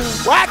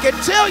where I could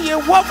tell you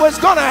what was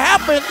going to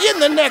happen in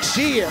the next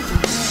year.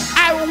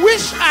 I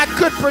wish I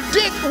could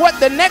predict what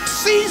the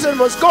next season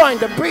was going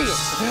to be.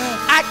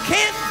 I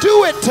can't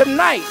do it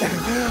tonight,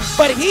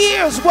 but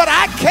here's what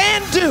I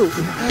can do.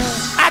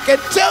 I can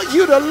tell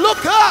you to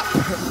look up,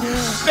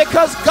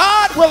 because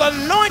God will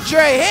anoint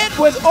your head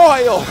with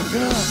oil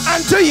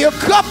until your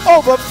cup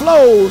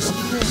overflows.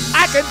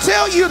 I can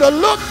tell you to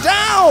look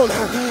down,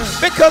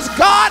 because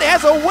God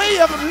has a way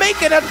of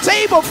making a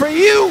table for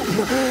you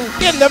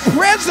in the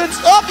presence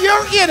of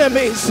your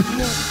enemies.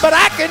 But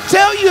I can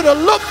tell you to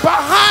look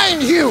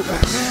behind you.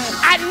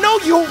 I know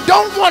you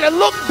don't want to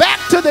look back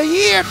to the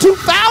year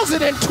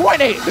 2020,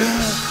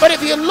 but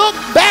if you look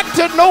back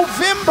to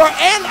November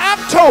and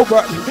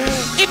October,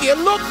 if you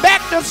look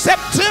back to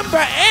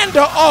September and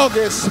to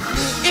August,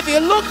 if you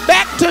look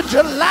back to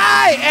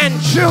July and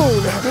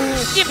June,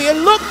 if you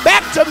look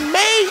back to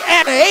May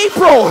and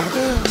April,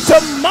 to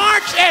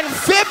March and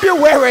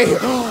February,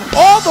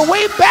 all the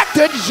way back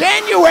to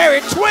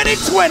January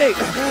 2020,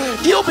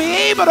 you'll be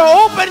able to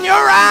open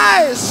your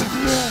eyes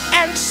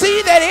and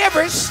see that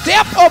every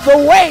step of the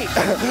way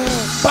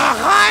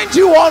behind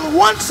you on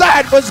one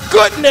side was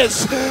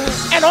goodness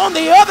and on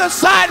the other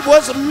side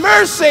was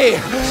mercy,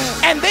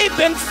 and they've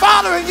been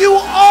following you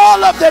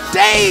all of the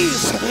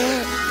days.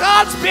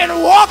 God's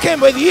been walking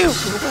with you.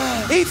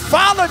 He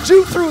followed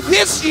you through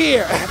this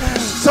year.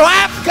 So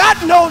I've got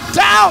no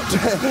doubt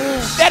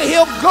that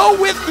he'll go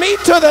with me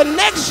to the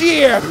next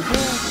year.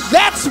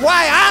 That's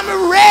why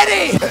I'm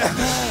ready.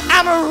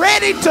 I'm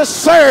ready to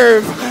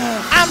serve.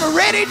 I'm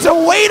ready to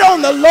wait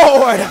on the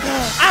Lord.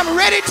 I'm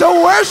ready to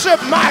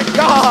worship my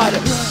God.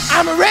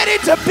 I'm ready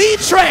to be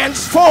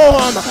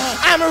transformed.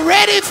 I'm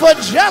ready for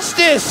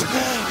justice.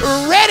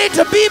 Ready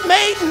to be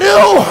made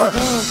new.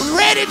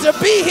 Ready to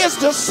be his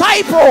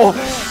disciple.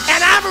 And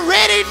I'm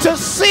ready to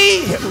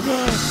see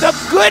the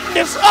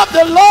goodness of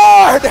the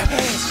Lord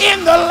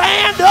in the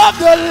land of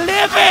the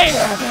living.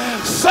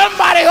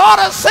 Somebody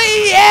ought to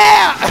say,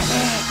 yeah,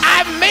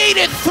 I made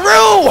it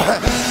through.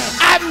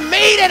 I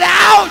made it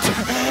out.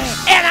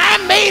 And I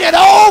made it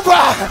over.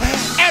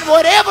 And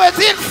whatever's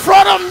in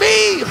front of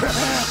me,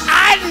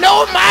 I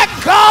know my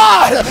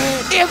God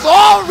is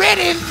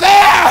already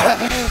there.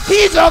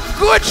 He's a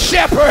good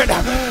shepherd.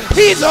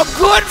 He's a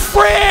good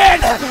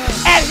friend.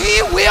 And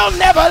he will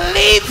never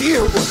leave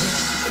you,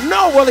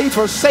 nor will he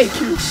forsake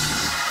you.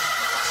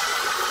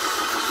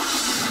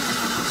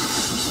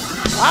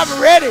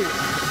 I'm ready.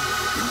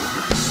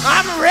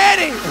 I'm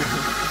ready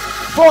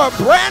for a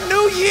brand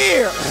new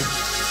year.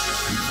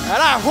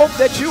 And I hope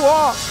that you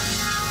are.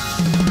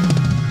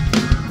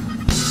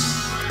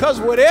 Because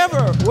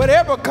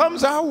whatever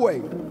comes our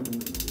way,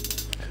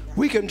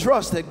 we can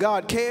trust that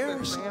God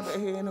cares.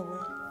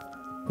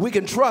 We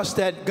can trust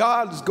that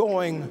God's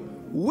going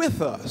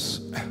with us.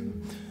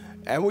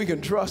 And we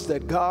can trust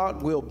that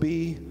God will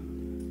be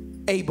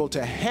able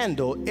to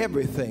handle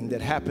everything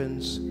that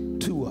happens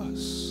to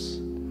us.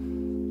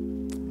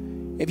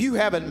 If you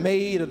haven't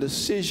made a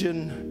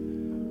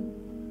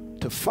decision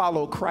to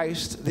follow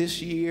Christ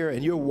this year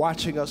and you're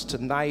watching us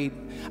tonight,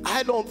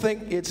 I don't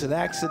think it's an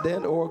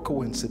accident or a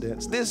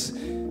coincidence. This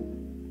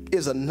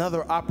is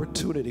another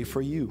opportunity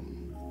for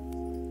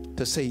you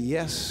to say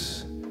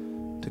yes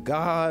to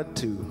God,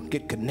 to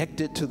get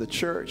connected to the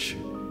church.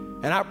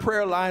 And our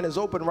prayer line is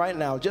open right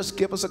now. Just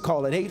give us a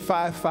call at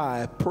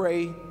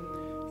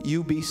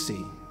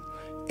 855-PRAY-UBC.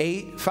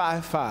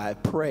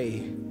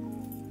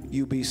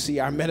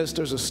 855-PRAY-UBC. Our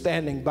ministers are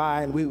standing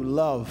by, and we would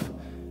love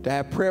to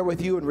have prayer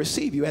with you and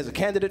receive you as a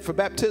candidate for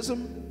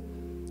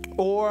baptism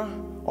or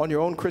on your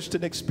own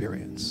Christian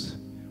experience.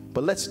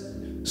 But let's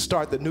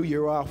start the new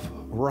year off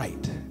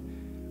right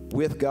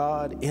with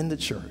God in the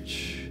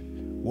church,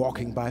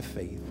 walking by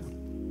faith.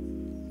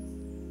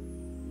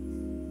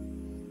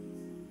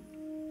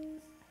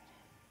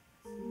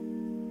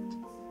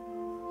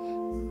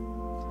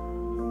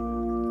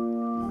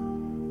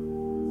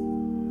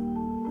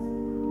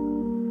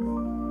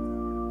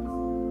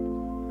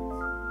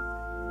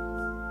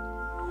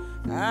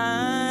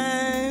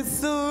 I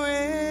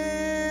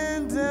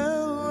surrender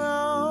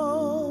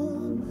all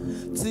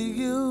to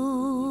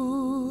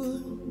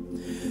you.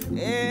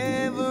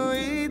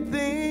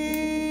 Everything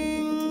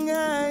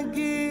I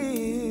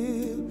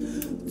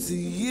give to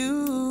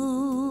you,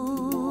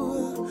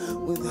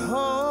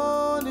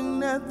 withholding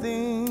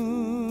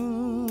nothing,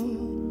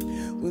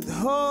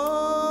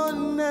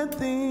 withholding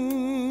nothing.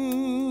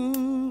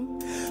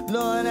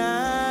 Lord,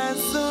 I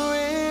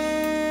surrender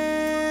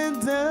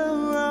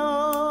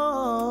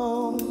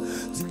all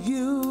to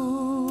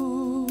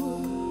you.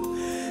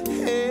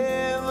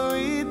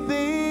 Everything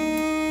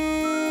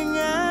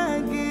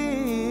I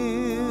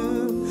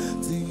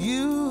give to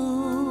you,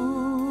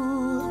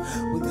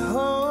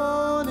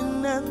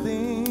 withholding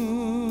nothing,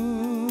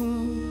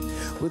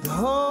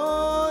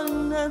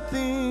 withholding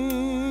nothing.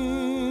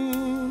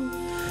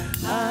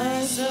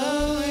 I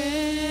surrender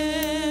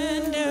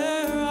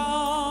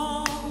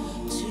all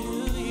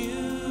to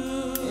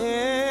you.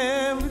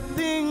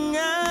 Everything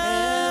I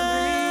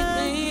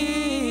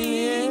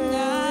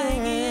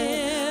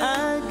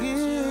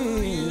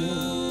give you.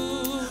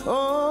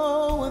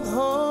 Oh,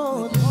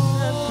 withhold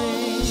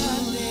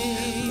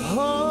nothing,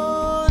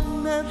 hold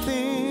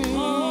nothing.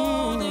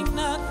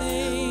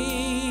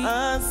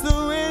 I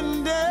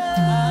surrender.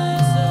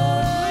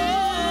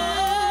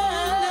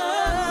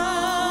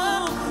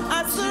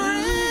 I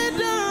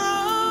surrender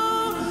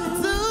all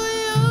to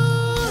you.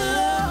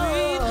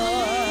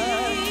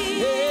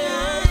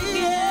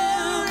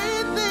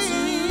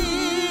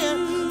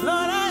 Everything,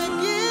 Lord, I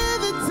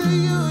give it to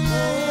you.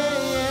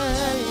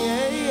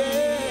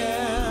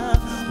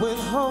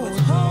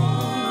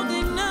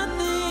 Withholding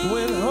nothing,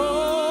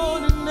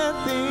 withholding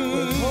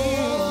nothing.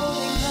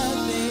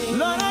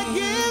 Lord, I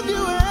give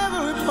you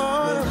every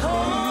part of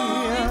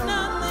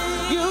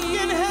me. You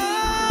can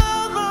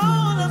have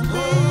all of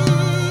me.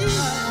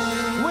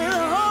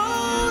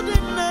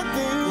 Withholding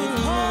nothing,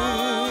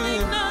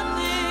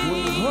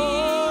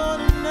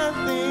 withholding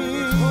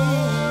nothing.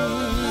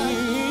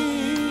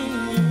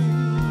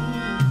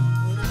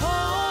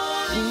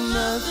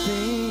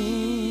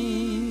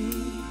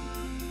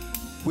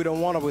 We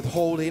don't want to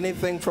withhold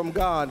anything from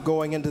God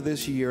going into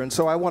this year. And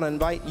so I want to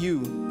invite you,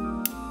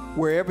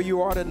 wherever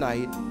you are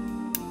tonight,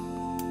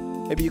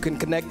 maybe you can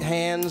connect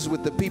hands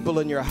with the people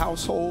in your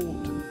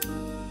household.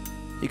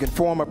 You can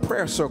form a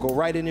prayer circle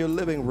right in your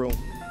living room.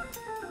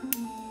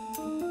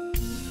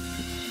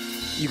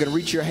 You can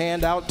reach your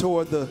hand out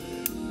toward the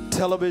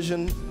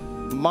television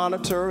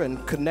monitor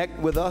and connect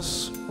with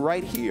us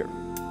right here.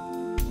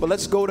 But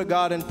let's go to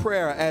God in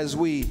prayer as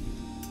we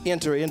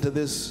enter into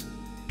this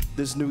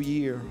new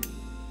year.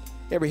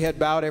 Every head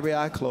bowed, every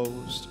eye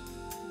closed.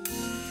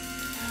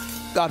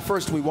 God,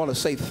 first we want to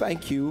say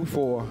thank you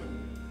for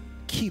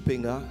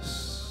keeping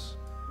us.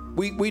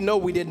 We know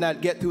we did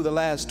not get through the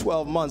last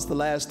 12 months, the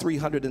last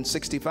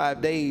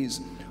 365 days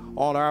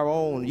on our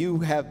own. You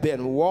have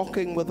been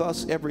walking with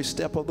us every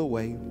step of the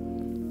way.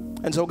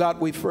 And so, God,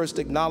 we first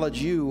acknowledge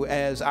you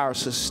as our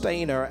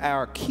sustainer,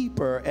 our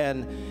keeper,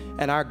 and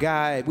our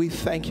guide. We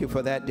thank you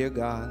for that, dear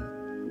God.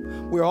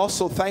 We're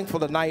also thankful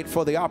tonight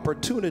for the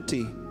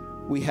opportunity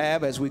we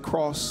have as we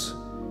cross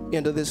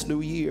into this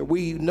new year.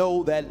 We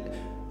know that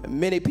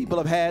many people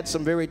have had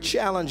some very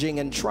challenging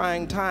and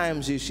trying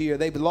times this year.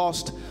 They've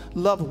lost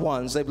loved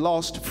ones, they've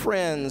lost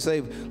friends,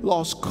 they've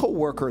lost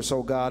co-workers,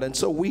 oh God. And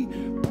so we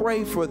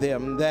pray for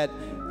them that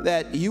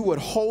you would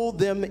hold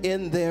them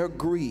in their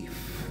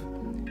grief,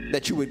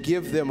 that you would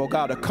give them, oh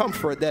God, a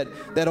comfort that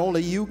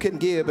only you can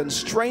give, and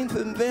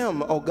strengthen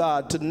them, oh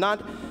God, to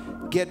not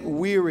get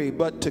weary,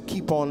 but to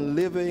keep on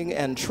living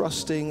and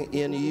trusting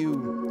in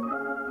you.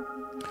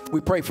 We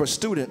pray for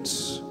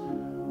students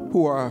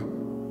who are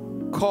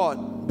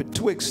caught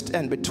betwixt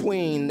and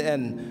between,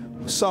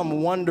 and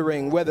some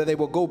wondering whether they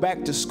will go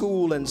back to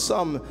school, and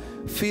some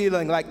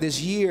feeling like this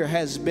year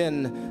has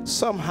been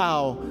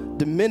somehow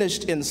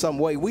diminished in some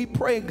way. We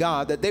pray,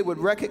 God, that they would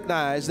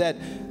recognize that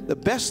the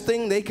best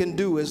thing they can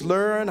do is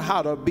learn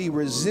how to be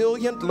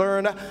resilient,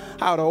 learn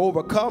how to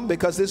overcome,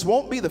 because this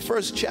won't be the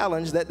first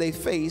challenge that they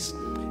face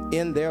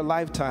in their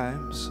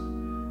lifetimes.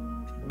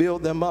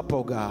 Build them up,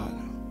 oh God.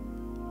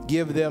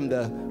 Give them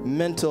the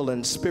mental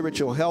and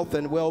spiritual health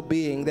and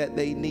well-being that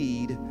they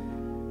need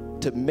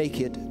to make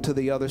it to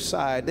the other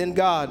side. Then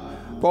God,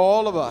 for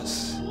all of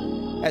us,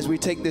 as we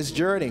take this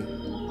journey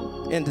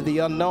into the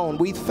unknown,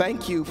 we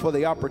thank you for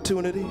the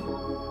opportunity.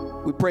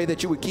 We pray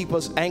that you would keep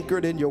us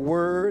anchored in your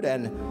word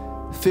and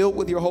filled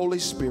with your Holy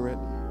Spirit.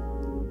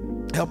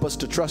 Help us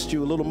to trust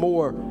you a little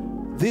more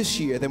this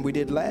year than we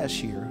did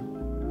last year.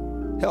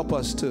 Help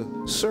us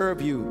to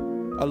serve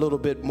you a little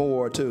bit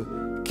more,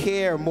 to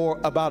care more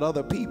about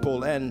other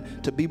people,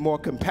 and to be more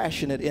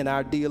compassionate in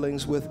our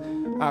dealings with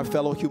our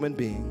fellow human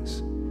beings.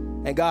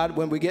 And God,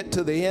 when we get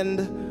to the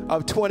end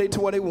of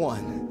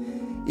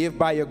 2021, if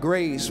by your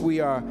grace we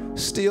are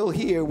still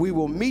here, we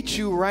will meet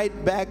you right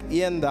back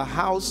in the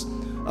house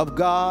of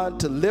God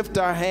to lift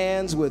our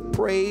hands with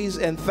praise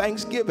and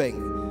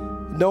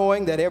thanksgiving,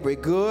 knowing that every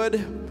good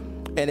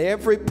and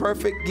every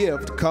perfect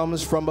gift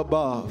comes from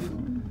above.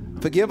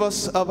 Forgive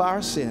us of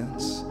our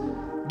sins.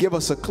 Give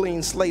us a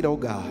clean slate, oh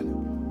God.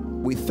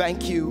 We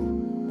thank you,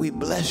 we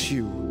bless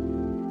you,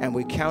 and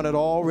we count it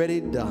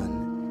already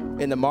done.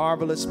 In the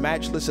marvelous,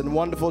 matchless, and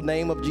wonderful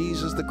name of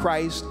Jesus the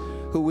Christ,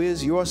 who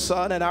is your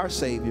Son and our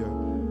Savior,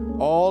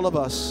 all of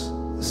us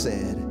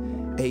said,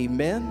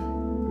 amen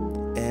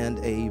and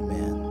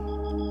amen.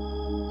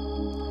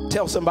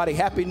 Tell somebody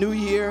Happy New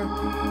Year.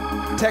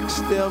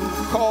 Text them,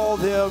 call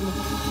them.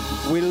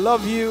 We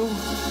love you.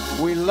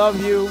 We love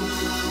you.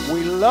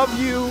 We love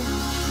you.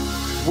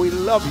 We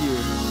love you.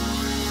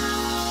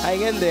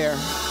 Hang in there,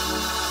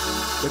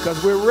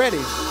 because we're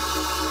ready.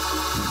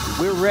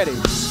 We're ready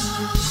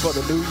for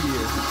the new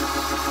year.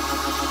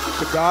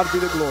 To God be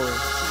the glory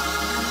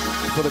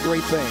for the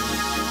great things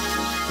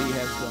he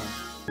has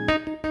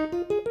done.